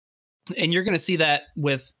 off, and you're going to see that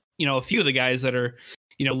with, a few of the guys that are,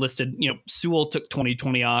 listed. Sewell took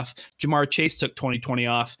 2020 off. Jamar Chase took 2020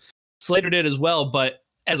 off. Slater did as well, but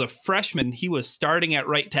as a freshman, he was starting at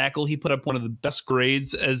right tackle. He put up one of the best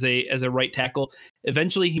grades as a right tackle.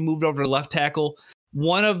 Eventually, he moved over to left tackle.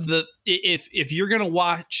 One of the, if you're going to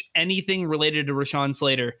watch anything related to Rashawn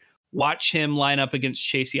Slater, watch him line up against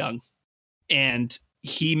Chase Young. And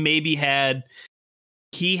he had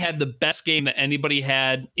the best game that anybody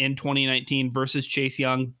had in 2019 versus Chase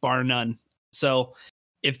Young, bar none. So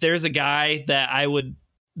if there's a guy that I would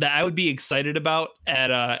be excited about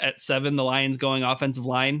at 7, the Lions going offensive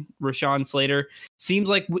line, Rashawn Slater seems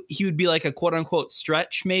like he would be like a quote unquote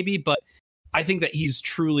stretch maybe, but I think that he's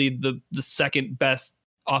truly the second best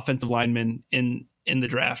offensive lineman in the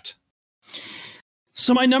draft.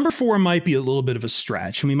 So my number 4 might be a little bit of a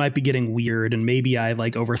stretch, and we might be getting weird, and maybe I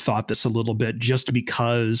overthought this a little bit just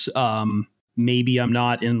because maybe I'm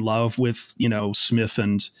not in love with,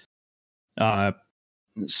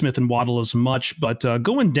 Smith and Waddle as much, but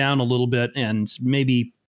going down a little bit and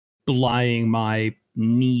maybe belying my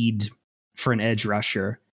need for an edge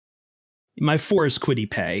rusher. My 4 is Kwity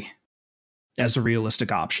Paye as a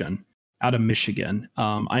realistic option out of Michigan.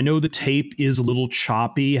 I know the tape is a little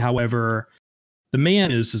choppy. However, the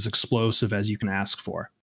man is as explosive as you can ask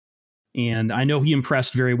for. And I know he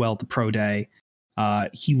impressed very well at the pro day.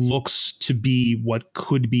 He looks to be what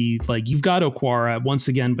could be you've got Okwara once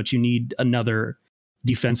again, but you need another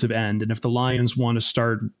defensive end. And if the Lions want to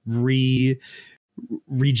start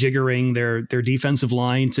rejiggering their defensive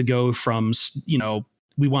line to go from,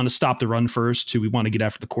 we want to stop the run first to we want to get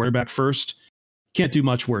after the quarterback first, can't do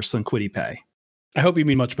much worse than Kwity Paye. I hope you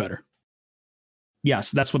mean much better.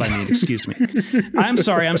 Yes, that's what I mean. Excuse me. I'm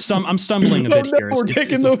sorry. I'm stumbling a bit here. We're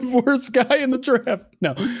taking the worst guy in the draft.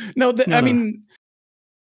 No. I mean,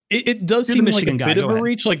 it does seem like a bit of a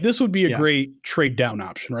reach. This would be a great trade down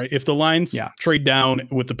option, right? If the Lions trade down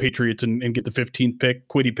with the Patriots and get the 15th pick,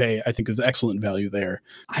 Kwity Paye, I think, is excellent value there.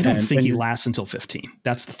 I don't think he lasts until 15.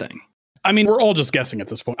 That's the thing. I mean, we're all just guessing at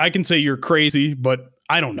this point. I can say you're crazy, but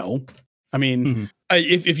I don't know. I mean,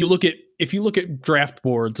 if you look at draft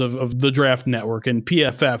boards of the Draft Network and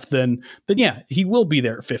PFF, then yeah, he will be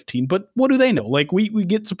there at 15. But what do they know? We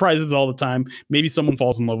get surprises all the time. Maybe someone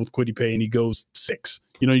falls in love with Kwity Paye and he goes 6.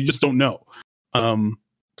 You just don't know.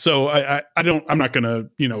 So I'm not gonna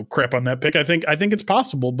crap on that pick. I think it's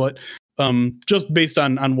possible, but just based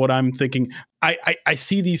on what I'm thinking, I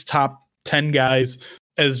see these top 10 guys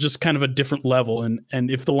as just kind of a different level. And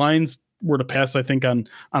if the Lions were to pass, I think on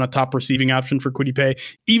a top receiving option for Kwity Paye,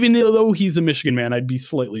 even though he's a Michigan man, I'd be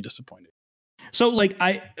slightly disappointed. So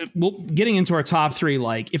getting into our top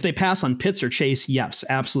 3, if they pass on Pitts or Chase, yes,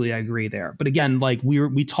 absolutely. I agree there. But again,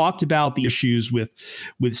 we talked about the issues with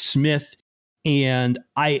Smith, and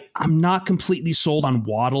I'm not completely sold on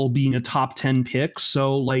Waddle being a top 10 pick.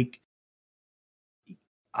 So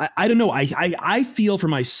I don't know. I feel for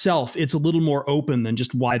myself, it's a little more open than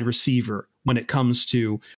just wide receiver when it comes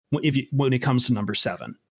to number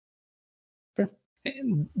 7.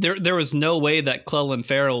 There was no way that Clelin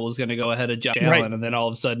Ferrell was going to go ahead of Josh Allen, and then all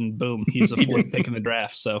of a sudden, boom, he's a 4th pick in the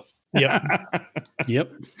draft. So,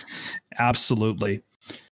 yep, absolutely.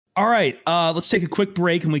 All right, let's take a quick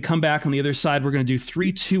break, and we come back on the other side. We're going to do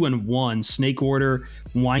 3, 2, and 1 snake order,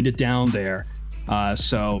 wind it down there.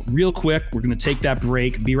 So real quick, we're going to take that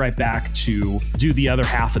break, be right back to do the other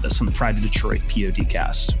half of this on the Pride of Detroit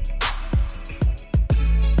PODcast.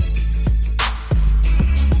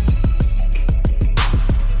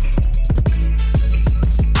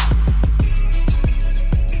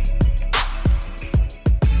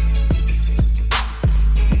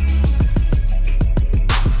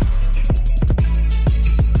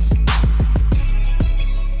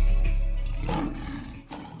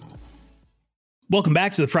 Welcome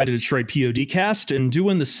back to the Pride of Detroit PODcast and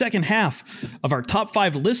doing the second half of our top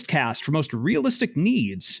 5 list cast for most realistic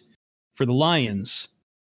needs for the Lions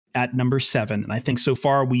at number 7. And I think so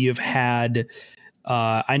far we have had,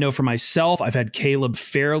 I know for myself, I've had Caleb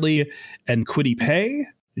Fairley and Kwity Paye.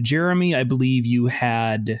 Jeremy, I believe you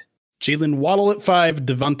had Jalen Waddle at 5,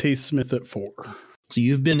 Devontae Smith at 4. So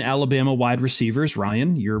you've been Alabama wide receivers.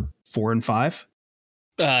 Ryan, you're 4 and 5.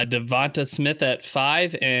 Devonta Smith at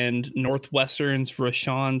 5 and Northwestern's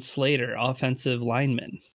Rashawn Slater, offensive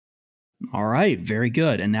lineman. All right, very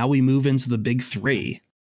good. And now we move into the big 3,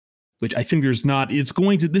 which I think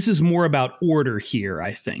this is more about order here,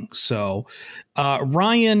 I think. So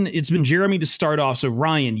Ryan, it's been Jeremy to start off. So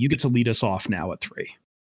Ryan, you get to lead us off now at 3.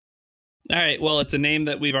 All right. Well, it's a name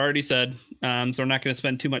that we've already said, so we're not going to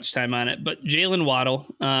spend too much time on it. But Jalen Waddle,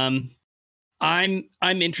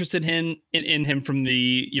 I'm interested in him from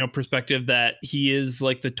the perspective that he is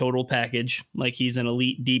like the total package, like he's an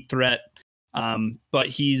elite deep threat, but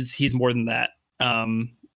he's more than that.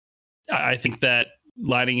 I think that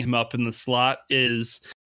lining him up in the slot is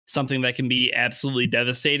something that can be absolutely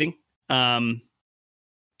devastating.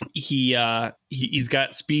 He's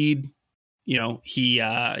got speed.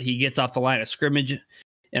 He gets off the line of scrimmage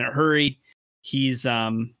in a hurry. He's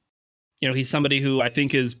somebody who I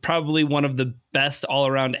think is probably one of the best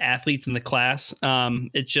all-around athletes in the class.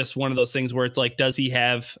 It's just one of those things where it's like, does he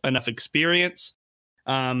have enough experience?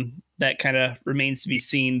 That kind of remains to be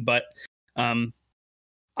seen. But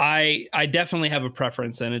I definitely have a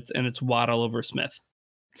preference, and it's Waddle over Smith.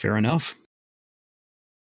 Fair enough.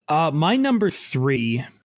 My number three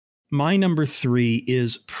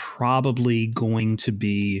is probably going to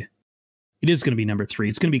be. It is going to be number 3.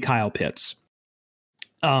 It's going to be Kyle Pitts.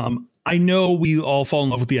 I know we all fall in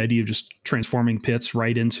love with the idea of just transforming Pitts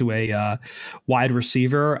right into a wide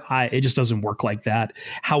receiver. It just doesn't work like that.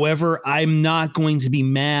 However, I'm not going to be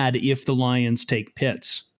mad if the Lions take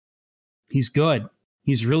Pitts. He's good.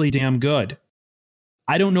 He's really damn good.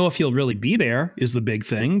 I don't know if he'll really be there is the big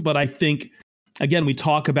thing, but I think, again, we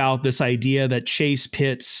talk about this idea that Chase,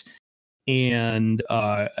 Pitts, and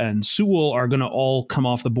Sewell are going to all come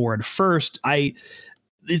off the board first.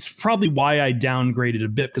 It's probably why I downgraded a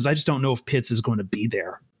bit, because I just don't know if Pitts is going to be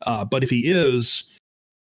there. But if he is,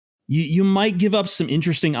 you might give up some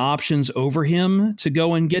interesting options over him to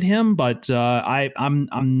go and get him. But I'm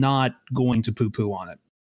not going to poo-poo on it.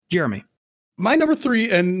 Jeremy. My number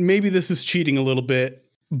 3, and maybe this is cheating a little bit,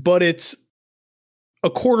 but it's a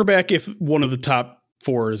quarterback if one of the top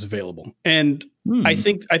 4 is available. And I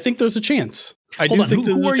think there's a chance.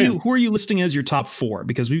 Who are you listing as your top 4?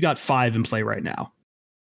 Because we've got 5 in play right now.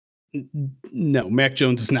 No, Mac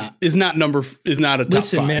Jones is not a top 5.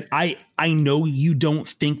 Listen, man, I know you don't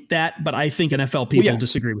think that, but I think NFL people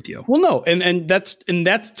disagree with you. Well, no, and that's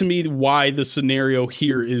to me why the scenario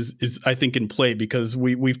here is I think in play, because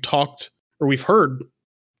we've heard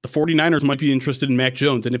the 49ers might be interested in Mac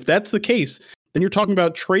Jones, and if that's the case, then you're talking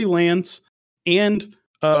about Trey Lance and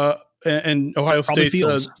Ohio State's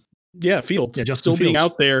Fields. Fields still being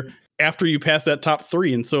out there after you pass that top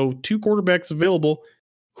 3, and so 2 quarterbacks available.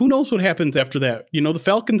 Who knows what happens after that? The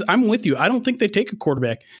Falcons, I'm with you. I don't think they take a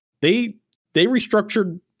quarterback. They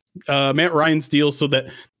restructured Matt Ryan's deal so that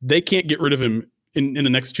they can't get rid of him in the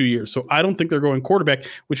next 2 years. So I don't think they're going quarterback,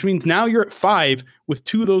 which means now you're at 5 with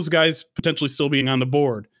 2 of those guys potentially still being on the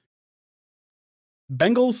board.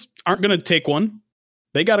 Bengals aren't going to take one.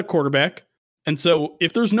 They got a quarterback. And so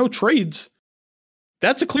if there's no trades,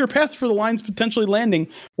 that's a clear path for the Lions potentially landing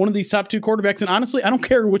one of these top 2 quarterbacks. And honestly, I don't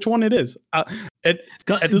care which one it is.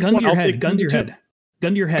 Gun to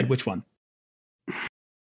your head. Which one?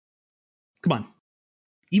 Come on.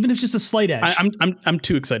 Even if it's just a slight edge. I'm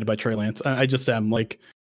too excited by Trey Lance. I just am. Like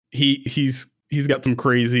he's got some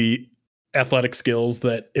crazy athletic skills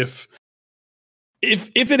that if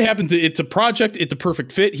it happens, it's a project. It's a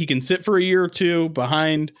perfect fit. He can sit for a year or 2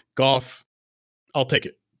 behind Goff. I'll take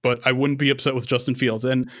it. But I wouldn't be upset with Justin Fields.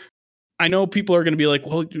 And I know people are going to be like,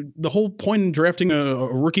 well, the whole point in drafting a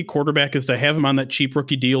rookie quarterback is to have him on that cheap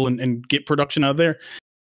rookie deal and get production out of there.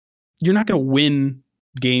 You're not going to win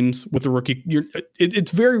games with a rookie. It's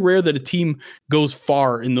very rare that a team goes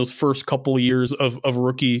far in those first couple of years of a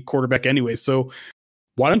rookie quarterback anyway. So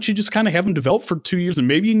why don't you just kind of have him develop for 2 years, and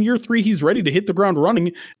maybe in year 3 he's ready to hit the ground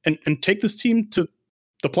running and take this team to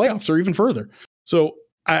the playoffs or even further. So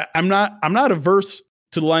I'm not averse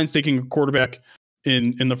to the Lions taking a quarterback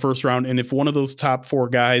in the first round. And if one of those top 4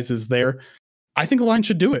 guys is there, I think the Lions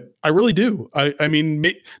should do it. I really do. I mean,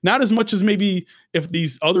 not as much as maybe if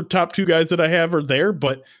these other top 2 guys that I have are there,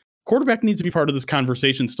 but quarterback needs to be part of this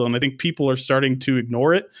conversation still. And I think people are starting to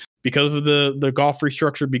ignore it because of the golf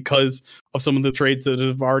restructure, because of some of the trades that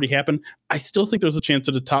have already happened, I still think there's a chance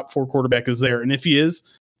that a top 4 quarterback is there. And if he is,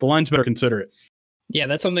 the Lions better consider it. Yeah,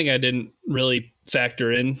 that's something I didn't really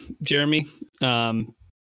factor in, Jeremy.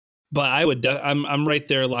 But I would, I'm right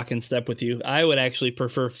there lock in step with you. I would actually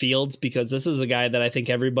prefer Fields, because this is a guy that I think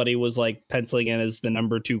everybody was like penciling in as the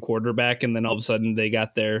number 2 quarterback. And then all of a sudden they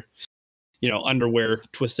got their, underwear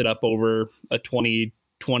twisted up over a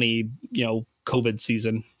 2020, COVID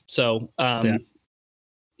season. So, I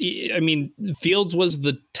mean, Fields was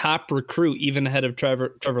the top recruit even ahead of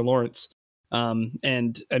Trevor Lawrence.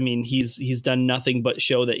 And I mean, he's done nothing but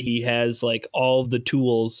show that he has like all of the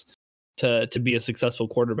tools to be a successful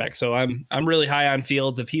quarterback. So I'm really high on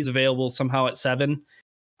Fields. If he's available somehow at 7,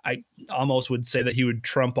 I almost would say that he would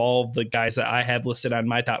trump all of the guys that I have listed on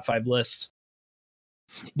my top 5 list.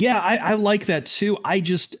 Yeah, I like that too.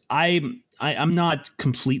 I'm not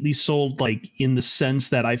completely sold, like in the sense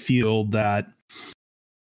that I feel that,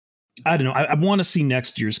 I don't know, I want to see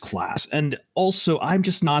next year's class. And also I'm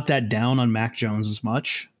just not that down on Mac Jones as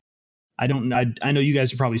much. I know you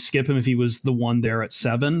guys would probably skip him if he was the one there at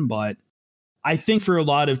 7, but I think for a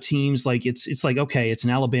lot of teams, like it's like, okay, it's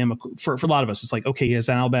an Alabama for a lot of us. It's like, okay, he has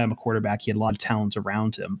an Alabama quarterback. He had a lot of talent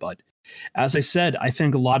around him. But as I said, I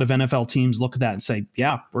think a lot of NFL teams look at that and say,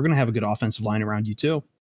 yeah, we're going to have a good offensive line around you too.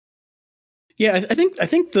 Yeah, I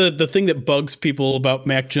think the thing that bugs people about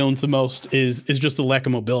Mac Jones the most is just the lack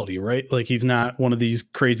of mobility, right? Like he's not one of these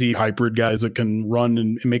crazy hybrid guys that can run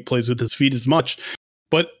and make plays with his feet as much.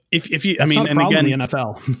 But if you, That's I mean, not a and problem again, in the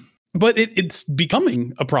NFL. but it's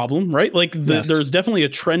becoming a problem, right? Like Yes. there's definitely a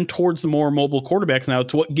trend towards the more mobile quarterbacks now.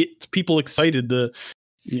 It's what gets people excited.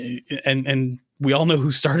 And we all know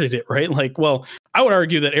who started it, right? Like, well, I would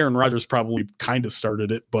argue that Aaron Rodgers probably kind of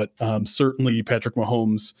started it, but certainly Patrick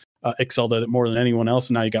Mahomes excelled at it more than anyone else.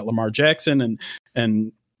 And now you got Lamar Jackson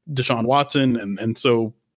and Deshaun Watson, and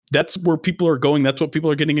so that's where people are going. That's what people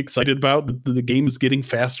are getting excited about. The game is getting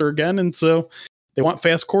faster again, and so they want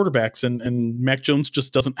fast quarterbacks, and Mac Jones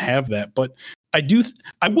just doesn't have that. But I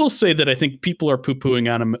will say that I think people are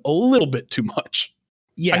poo-pooing on him a little bit too much.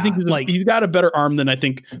 Yeah, I think he's got a better arm than I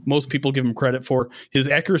think most people give him credit for. His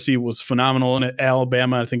accuracy was phenomenal in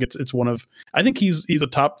Alabama. I think it's one of, I think he's a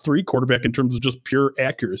top 3 quarterback in terms of just pure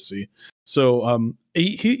accuracy. So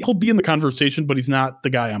he'll be in the conversation, but he's not the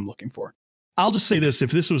guy I'm looking for. I'll just say this.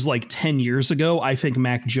 If this was like 10 years ago, I think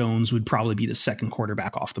Mac Jones would probably be the second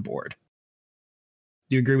quarterback off the board.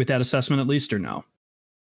 Do you agree with that assessment at least, or no?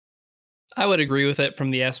 I would agree with it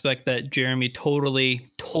from the aspect that Jeremy totally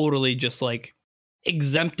just like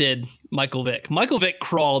exempted Michael Vick. Michael Vick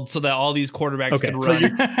crawled so that all these quarterbacks could run.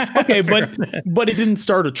 Okay, but it didn't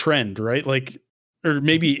start a trend, right? Like, or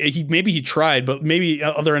maybe he tried, but maybe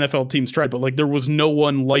other NFL teams tried, but like there was no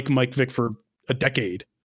one like Mike Vick for a decade.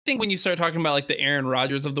 I think when you start talking about like the Aaron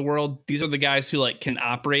Rodgers of the world, these are the guys who like can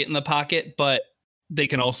operate in the pocket, but they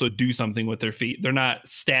can also do something with their feet. They're not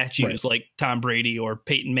statues like Tom Brady or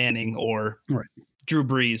Peyton Manning or Drew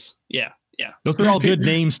Brees. Yeah. Those are all good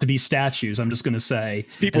names to be statues. I'm just going to say,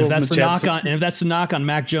 if that's the knock on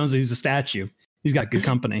Mac Jones, he's a statue. He's got good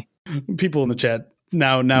company. People in the chat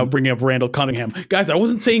now bringing up Randall Cunningham. Guys, I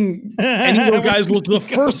wasn't saying any of those guys was the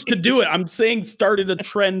first to do it. I'm saying started a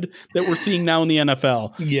trend that we're seeing now in the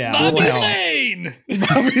NFL. Yeah. Bobby Lane.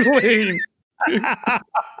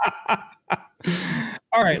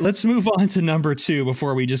 All right, let's move on to number 2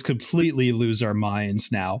 before we just completely lose our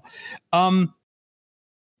minds now.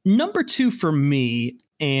 Number 2 for me,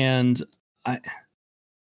 and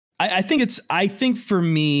I think for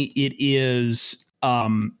me it is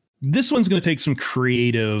this one's going to take some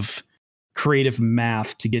creative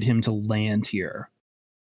math to get him to land here.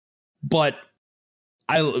 But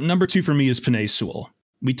number 2 for me is Penei Sewell.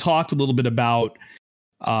 We talked a little bit about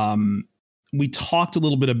how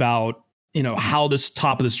this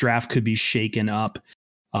top of this draft could be shaken up.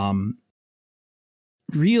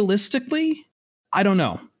 Realistically, I don't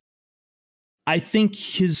know. I think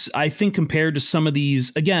compared to some of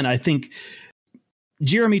these, again, I think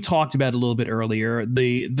Jeremy talked about it a little bit earlier.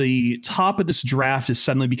 The top of this draft is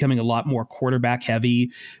suddenly becoming a lot more quarterback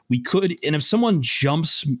heavy. And if someone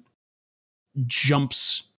jumps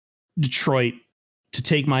Detroit to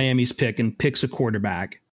take Miami's pick and picks a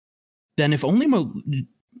quarterback, then if only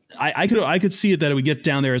I could see it that it would get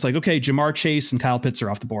down there. It's like, okay, Jamar Chase and Kyle Pitts are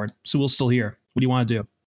off the board. Sewell's still here. What do you want to do?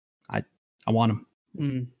 I want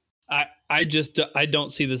him. I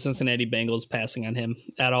don't see the Cincinnati Bengals passing on him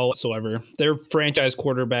at all whatsoever. Their franchise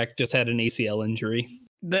quarterback just had an ACL injury.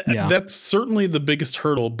 That's certainly the biggest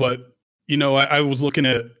hurdle. But, I was looking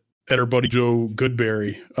at our buddy Joe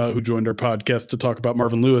Goodberry, who joined our podcast to talk about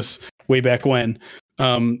Marvin Lewis way back when.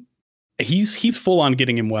 he's full on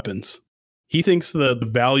getting him weapons. He thinks the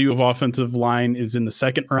value of offensive line is in the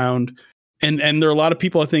second round. And there are a lot of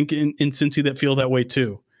people, I think, in Cincy that feel that way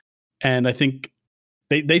too. And I think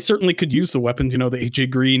they certainly could use the weapons. The AJ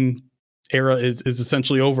Green era is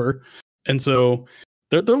essentially over. And so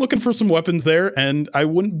they're looking for some weapons there. And I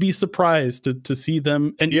wouldn't be surprised to see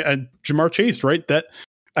them. And Ja'Marr Chase, right? That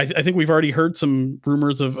I think we've already heard some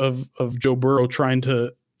rumors of Joe Burrow trying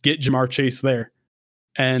to get Ja'Marr Chase there.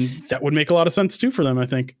 And that would make a lot of sense too for them, I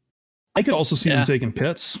think. I could also see them taking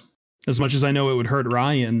Pitts, as much as I know it would hurt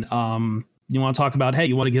Ryan. You want to talk about, hey,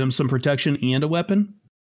 you want to get him some protection and a weapon?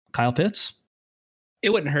 Kyle Pitts? It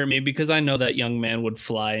wouldn't hurt me because I know that young man would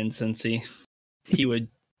fly in Cincy. He would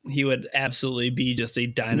absolutely be just a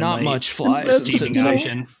dynamite. Not much fly.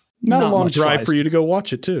 Option. Not a long drive for you to go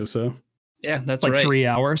watch it too. So yeah, that's like right. 3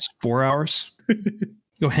 hours, 4 hours.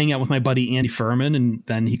 Go hang out with my buddy Andy Furman, and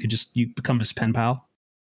then you become his pen pal.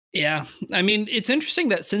 Yeah, I mean, it's interesting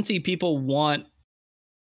that Cincy people want,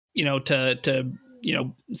 to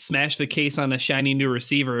smash the case on a shiny new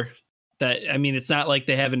receiver. That, I mean, it's not like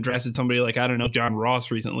they haven't drafted somebody like, I don't know, John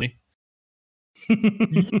Ross recently.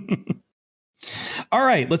 All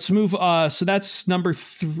right, let's move. So that's number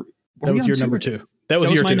 3. That was your number 2. That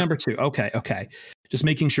was my number 2. Okay. Just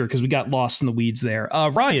making sure because we got lost in the weeds there.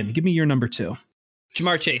 Ryan, give me your number 2.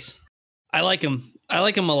 Ja'Marr Chase. I like him. I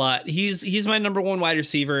like him a lot. He's my number 1 wide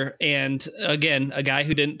receiver. And again, a guy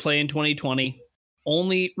who didn't play in 2020.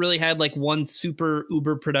 Only really had like one super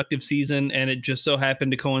uber productive season, and it just so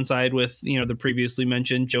happened to coincide with the previously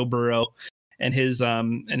mentioned Joe Burrow and his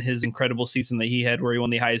incredible season that he had where he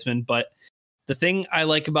won the Heisman. But the thing I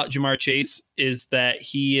like about Ja'Marr Chase is that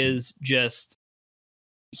he is just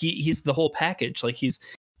he's the whole package. Like he's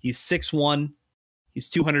 6'1", he's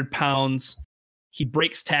 200 pounds, he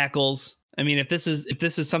breaks tackles. I mean, if this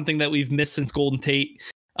is something that we've missed since Golden Tate,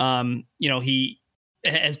 he,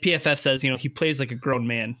 as PFF says, he plays like a grown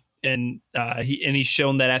man, and he's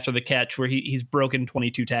shown that after the catch where he's broken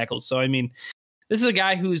 22 tackles. So, I mean, this is a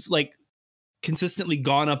guy who's like consistently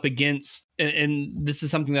gone up against, and this is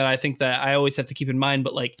something that I think that I always have to keep in mind,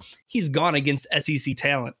 but like he's gone against SEC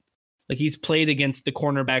talent. Like he's played against the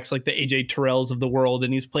cornerbacks like the AJ Terrells of the world,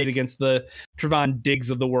 and he's played against the Trevon Diggs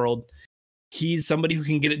of the world. He's somebody who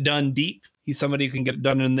can get it done deep. He's somebody who can get it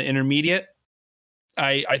done in the intermediate.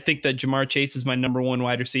 I think that Ja'Marr Chase is my number 1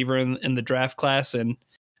 wide receiver in the draft class. And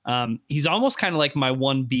he's almost kind of like my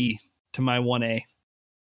 1B to my 1A.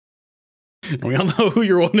 We all know who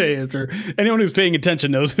your 1A is, or anyone who's paying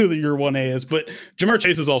attention knows who your 1A is. But Ja'Marr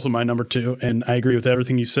Chase is also my number 2. And I agree with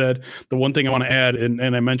everything you said. The one thing I want to add, and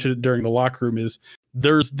I mentioned it during the locker room, is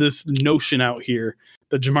there's this notion out here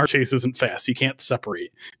that Ja'Marr Chase isn't fast. He can't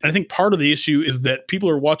separate. And I think part of the issue is that people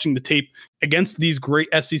are watching the tape against these great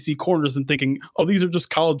SEC corners and thinking, oh, these are just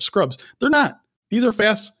college scrubs. They're not. These are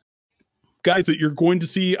fast guys that you're going to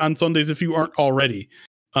see on Sundays if you aren't already.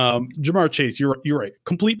 Ja'Marr Chase, you're right.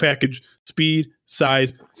 Complete package, speed,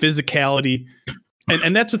 size, physicality.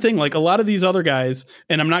 And that's the thing. Like a lot of these other guys,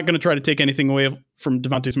 and I'm not going to try to take anything away from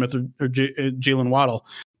Devontae Smith or Jalen Waddle.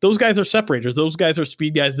 Those guys are separators. Those guys are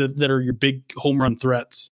speed guys that are your big home run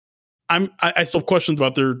threats. I still have questions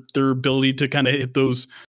about their ability to kind of hit those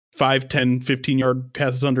 5, 10, 15-yard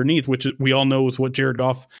passes underneath, which we all know is what Jared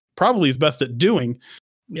Goff probably is best at doing.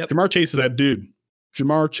 Yep. Ja'Marr Chase is that dude.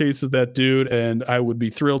 Ja'Marr Chase is that dude, and I would be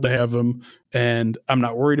thrilled to have him. And I'm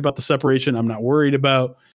not worried about the separation. I'm not worried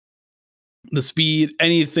about the speed,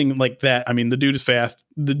 anything like that. I mean, the dude is fast.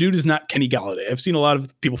 The dude is not Kenny Golladay. I've seen a lot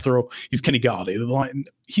of people throw, he's Kenny Golladay.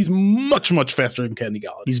 He's much, much faster than Kenny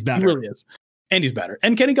Golladay. He's better. He really is. And he's better.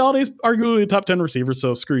 And Kenny Golladay is arguably a top 10 receiver,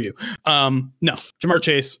 so screw you. No, Ja'Marr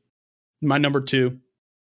Chase, my number 2,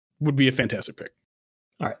 would be a fantastic pick.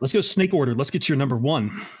 All right, let's go snake order. Let's get your number 1.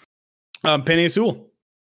 Penei Sewell.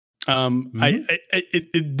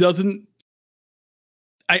 It doesn't.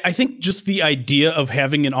 I think just the idea of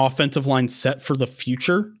having an offensive line set for the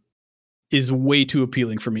future is way too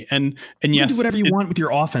appealing for me. And you yes, can do whatever you want with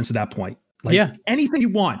your offense at that point. Like anything you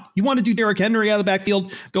want. You want to do Derrick Henry out of the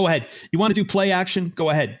backfield? Go ahead. You want to do play action? Go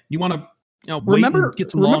ahead. You want to remember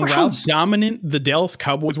get some long routes? How dominant the Dallas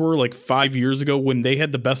Cowboys were like 5 years ago when they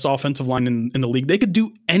had the best offensive line in the league. They could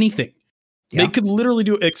do anything. Yeah. They could literally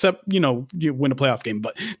do, except, you win a playoff game,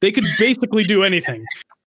 but they could basically do anything.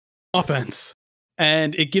 Offense.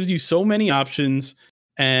 And it gives you so many options,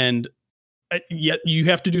 and yet you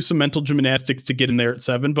have to do some mental gymnastics to get in there at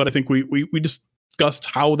 7. But I think we discussed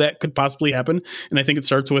how that could possibly happen. And I think it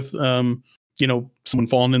starts with, someone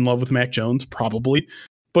falling in love with Mac Jones, probably.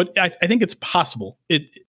 But I think it's possible.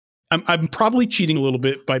 I'm probably cheating a little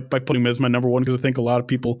bit by putting him as my number 1, because I think a lot of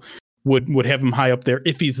people would have him high up there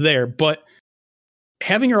if he's there. But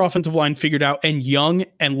having your offensive line figured out and young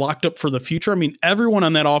and locked up for the future, I mean, everyone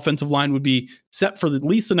on that offensive line would be set for at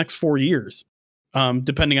least the next 4 years,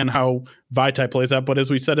 depending on how Vaitai plays out. But as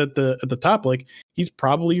we said at the top, like, he's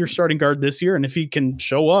probably your starting guard this year. And if he can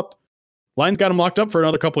show up, Lions got him locked up for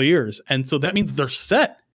another couple of years. And so that means they're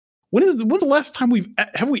set. When's the last time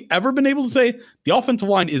have we ever been able to say the offensive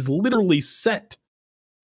line is literally set?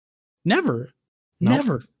 Never. Nope.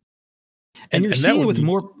 Never. And you're seeing it with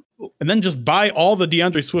more. And then just buy all the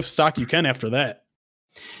DeAndre Swift stock you can after that.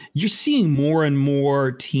 You're seeing more and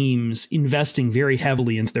more teams investing very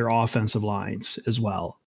heavily into their offensive lines as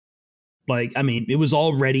well. Like, I mean, it was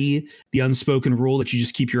already the unspoken rule that you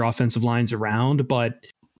just keep your offensive lines around, but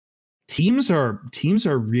teams are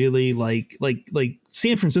really like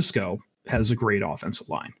San Francisco has a great offensive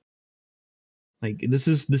line. Like, this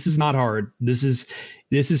is not hard. This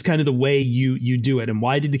is kind of the way you do it. And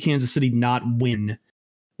why did the Kansas City not win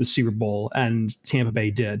the Super Bowl and Tampa Bay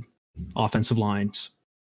did? Offensive lines.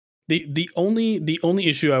 The only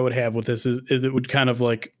issue I would have with this is it would kind of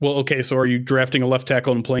like, well, okay, so are you drafting a left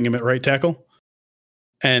tackle and playing him at right tackle?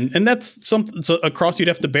 And that's something, so a cross you'd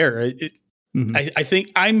have to bear. I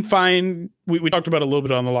think I'm fine. We talked about it a little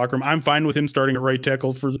bit on the locker room. I'm fine with him starting at right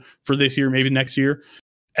tackle for this year, maybe next year.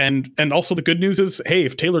 And also the good news is, hey,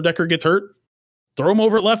 if Taylor Decker gets hurt, throw him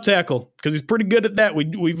over at left tackle because he's pretty good at that.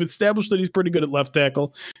 We've established that he's pretty good at left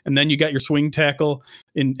tackle. And then you got your swing tackle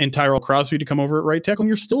in Tyrell Crosby to come over at right tackle, and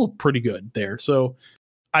you're still pretty good there. So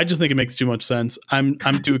I just think it makes too much sense. I'm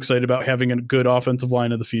too excited about having a good offensive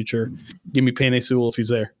line of the future. Give me Penei Sewell if he's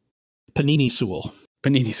there. Panini Sewell.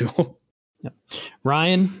 Yep.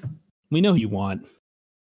 Ryan, we know who you want.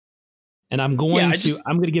 And I'm going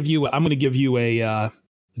to give you a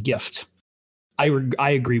gift. I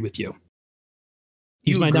agree with you.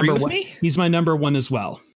 He's my number one. He's my number one as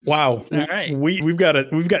well. Wow. All right. We've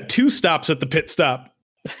got 2 stops at the pit stop.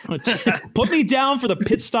 Put me down for the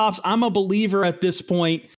pit stops. I'm a believer at this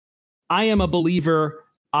point. I am a believer.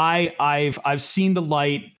 I've seen the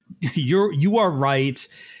light. You are right.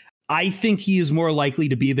 I think he is more likely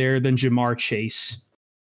to be there than Jamar Chase.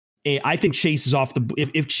 I think Chase is off the.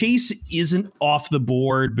 If Chase isn't off the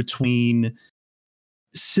board between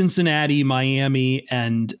Cincinnati, Miami,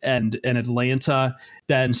 and Atlanta,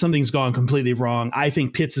 then something's gone completely wrong. I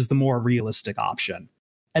think Pitts is the more realistic option.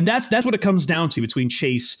 And that's what it comes down to between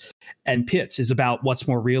Chase and Pitts, is about what's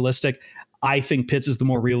more realistic. I think Pitts is the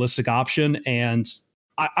more realistic option, and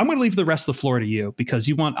I'm going to leave the rest of the floor to you, because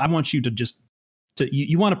I want you to just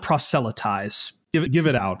you want to proselytize. Give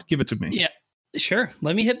it out. Give it to me. Yeah, sure.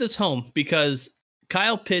 Let me hit this home, because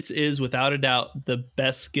Kyle Pitts is without a doubt the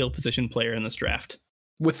best skill position player in this draft.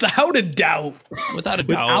 Without a doubt. Without a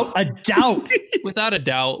doubt. Without a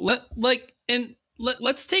doubt.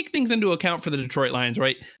 Let's take things into account for the Detroit Lions,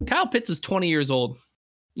 right? Kyle Pitts is 20 years old.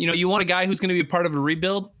 You know, you want a guy who's going to be a part of a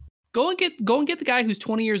rebuild? Go and get the guy who's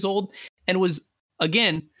 20 years old and was,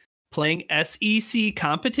 again, playing SEC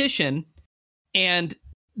competition. And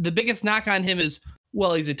the biggest knock on him is,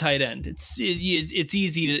 well, he's a tight end. It's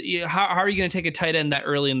easy to. How are you going to take a tight end that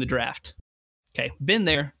early in the draft? Okay, been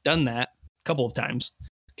there, done that a couple of times.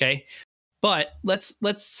 Okay, but let's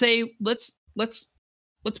put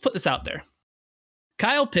this out there.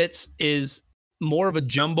 Kyle Pitts is more of a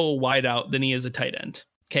jumbo wideout than he is a tight end.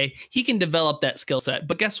 Okay, he can develop that skill set,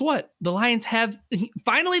 but guess what? The Lions have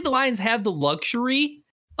the luxury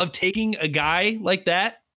of taking a guy like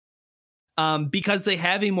that. Because they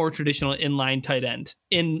have a more traditional inline tight end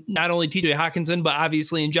in not only TJ Hawkinson, but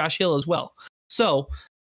obviously in Josh Hill as well. So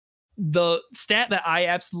the stat that I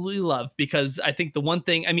absolutely love, because I think the one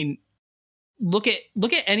thing, I mean, look at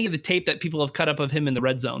any of the tape that people have cut up of him in the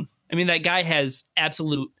red zone. I mean, that guy has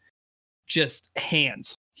absolute just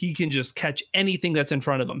hands. He can just catch anything that's in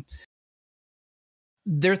front of him.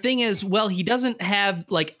 Their thing is, well, he doesn't have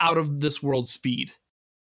like out of this world speed.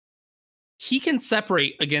 He can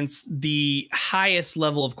separate against the highest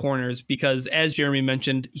level of corners because, as Jeremy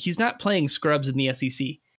mentioned, he's not playing scrubs in the SEC.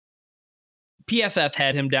 PFF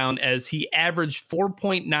had him down as he averaged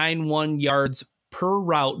 4.91 yards per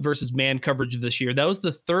route versus man coverage this year. That was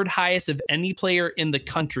the third highest of any player in the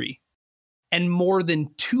country, and more than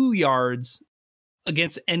 2 yards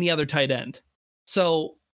against any other tight end.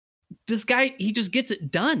 So this guy, he just gets it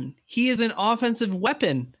done. He is an offensive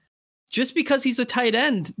weapon. Just because he's a tight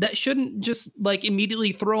end, that shouldn't just like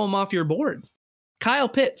immediately throw him off your board. Kyle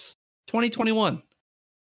Pitts, 2021.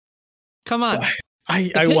 Come on.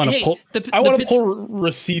 I want to pull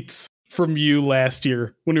receipts from you last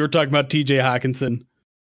year when we were talking about TJ Hawkinson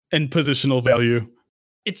and positional value.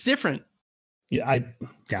 It's different. Yeah.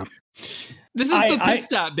 This is the pit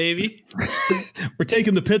stop, baby. We're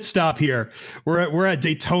taking the pit stop here. We're at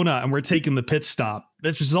Daytona and we're taking the pit stop.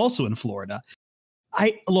 This is also in Florida.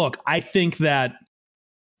 I think that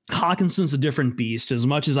Hawkinson's a different beast. As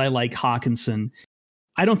much as I like Hawkinson,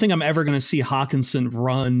 I don't think I'm ever going to see Hawkinson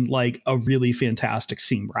run like a really fantastic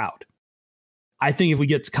seam route. I think if we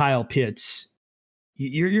get to Kyle Pitts,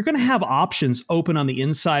 you're going to have options open on the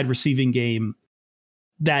inside receiving game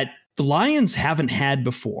that the Lions haven't had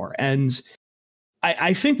before. And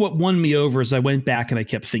I think what won me over is I went back and I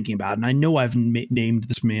kept thinking about it. And I know I've named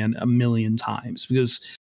this man a million times because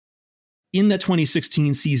in that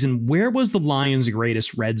 2016 season, where was the Lions'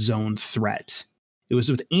 greatest red zone threat? It was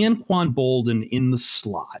with Anquan Boldin in the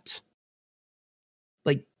slot.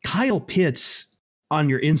 Like Kyle Pitts on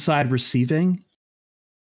your inside receiving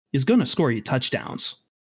is going to score you touchdowns.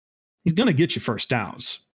 He's going to get you first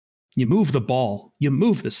downs. You move the ball, you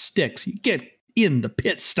move the sticks, you get in the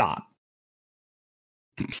pit stop.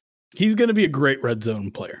 He's going to be a great red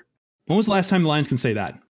zone player. When was the last time the Lions can say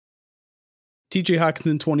that? TJ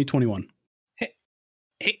Hawkinson 2021.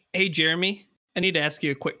 Hey, Jeremy, I need to ask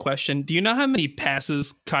you a quick question. Do you know how many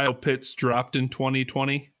passes Kyle Pitts dropped in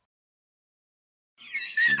 2020?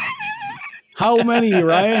 How many,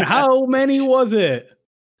 Ryan? How many was it?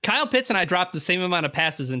 Kyle Pitts and I dropped the same amount of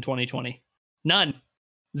passes in 2020. None.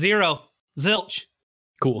 Zero. Zilch.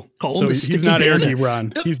 Cool. So he's not Eric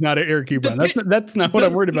Ebron. He's not Eric Ebron. That's not what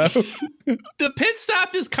I'm worried about. The pit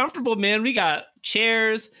stop is comfortable, man. We got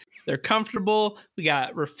chairs. They're comfortable. We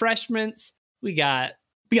got refreshments. We got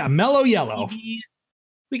mellow yellow. TV.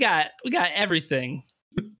 We got everything.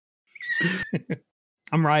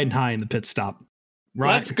 I'm riding high in the pit stop.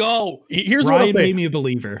 Let's go. Here's Ryan what I'll say. made me a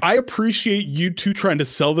believer. I appreciate you two trying to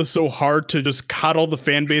sell this so hard to just coddle the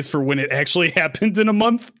fan base for when it actually happens in a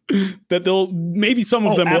month. That maybe some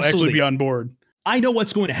of them will actually be on board. I know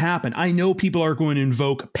what's going to happen. I know people are going to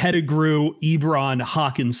invoke Pettigrew, Ebron,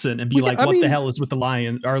 Hawkinson, and be what the hell is with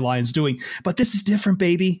our Lions doing? But this is different,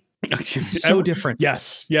 baby. It's so different.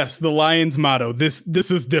 Yes. The Lions motto. This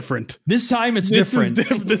is different. This time it's different.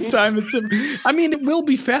 This time it's different. I mean, it will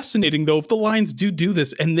be fascinating though if the Lions do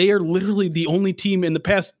this, and they are literally the only team in the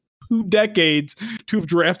past 2 decades to have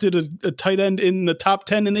drafted a tight end in the top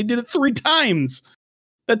 10, and they did it 3 times.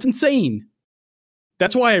 That's insane.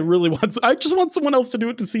 That's why I just want someone else to do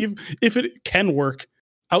it to see if it can work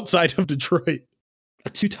outside of Detroit.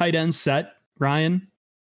 A 2 tight end set, Ryan,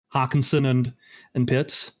 Hawkinson and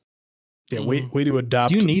Pitts. Yeah, way to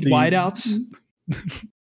adopt. Do you need wideouts?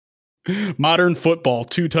 Modern football,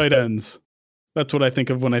 2 tight ends. That's what I think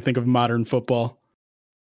of when I think of modern football.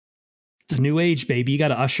 It's a new age, baby. You got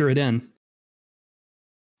to usher it in.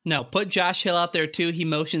 No, put Josh Hill out there too. He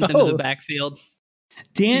motions into the backfield.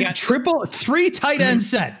 Dan, 3 tight end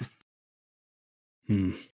set.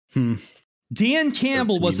 Dan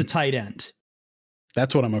Campbell 13. was a tight end.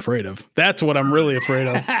 That's what I'm afraid of. That's what I'm really afraid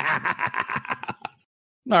of.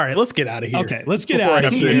 All right, let's get out of here. Okay, let's get out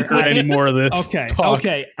of here. Any more of this?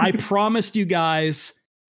 Okay. I promised you guys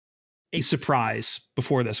a surprise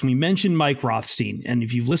before this. When we mentioned Mike Rothstein, and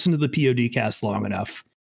if you've listened to the POD cast long enough,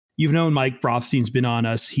 you've known Mike Rothstein's been on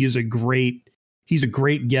us. He's a great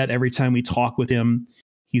get every time we talk with him.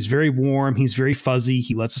 He's very warm. He's very fuzzy.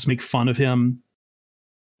 He lets us make fun of him.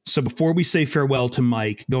 So before we say farewell to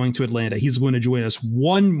Mike going to Atlanta, he's going to join us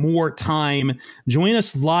one more time. Join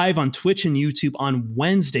us live on Twitch and YouTube on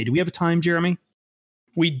Wednesday. Do we have a time, Jeremy?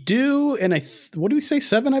 We do, and what do we say?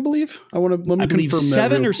 7, I believe. I believe confirm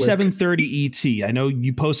 7 or 7:30 ET. I know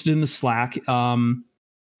you posted in the Slack. I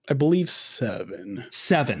believe 7.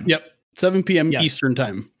 7. Yep, 7 p.m. Eastern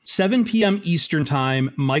time. 7 p.m. Eastern time.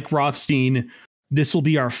 Mike Rothstein. This will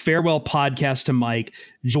be our farewell podcast to Mike.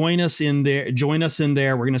 Join us in there.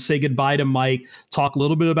 We're going to say goodbye to Mike, talk a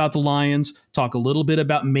little bit about the Lions, talk a little bit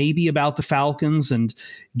about the Falcons, and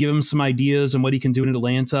give him some ideas on what he can do in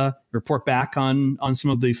Atlanta, report back on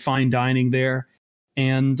some of the fine dining there.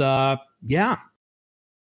 And give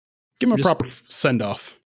him a proper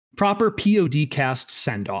send-off. Proper POD cast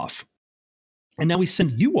send-off. And now we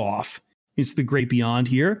send you off into the great beyond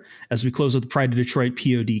here as we close out the Pride of Detroit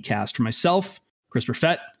POD cast. For myself, Chris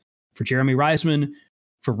Perfett, for Jeremy Reisman,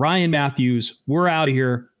 for Ryan Matthews, we're out of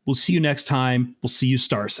here. We'll see you next time. We'll see you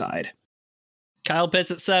Starside. Kyle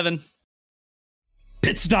Pitts at 7.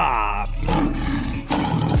 Pit stop.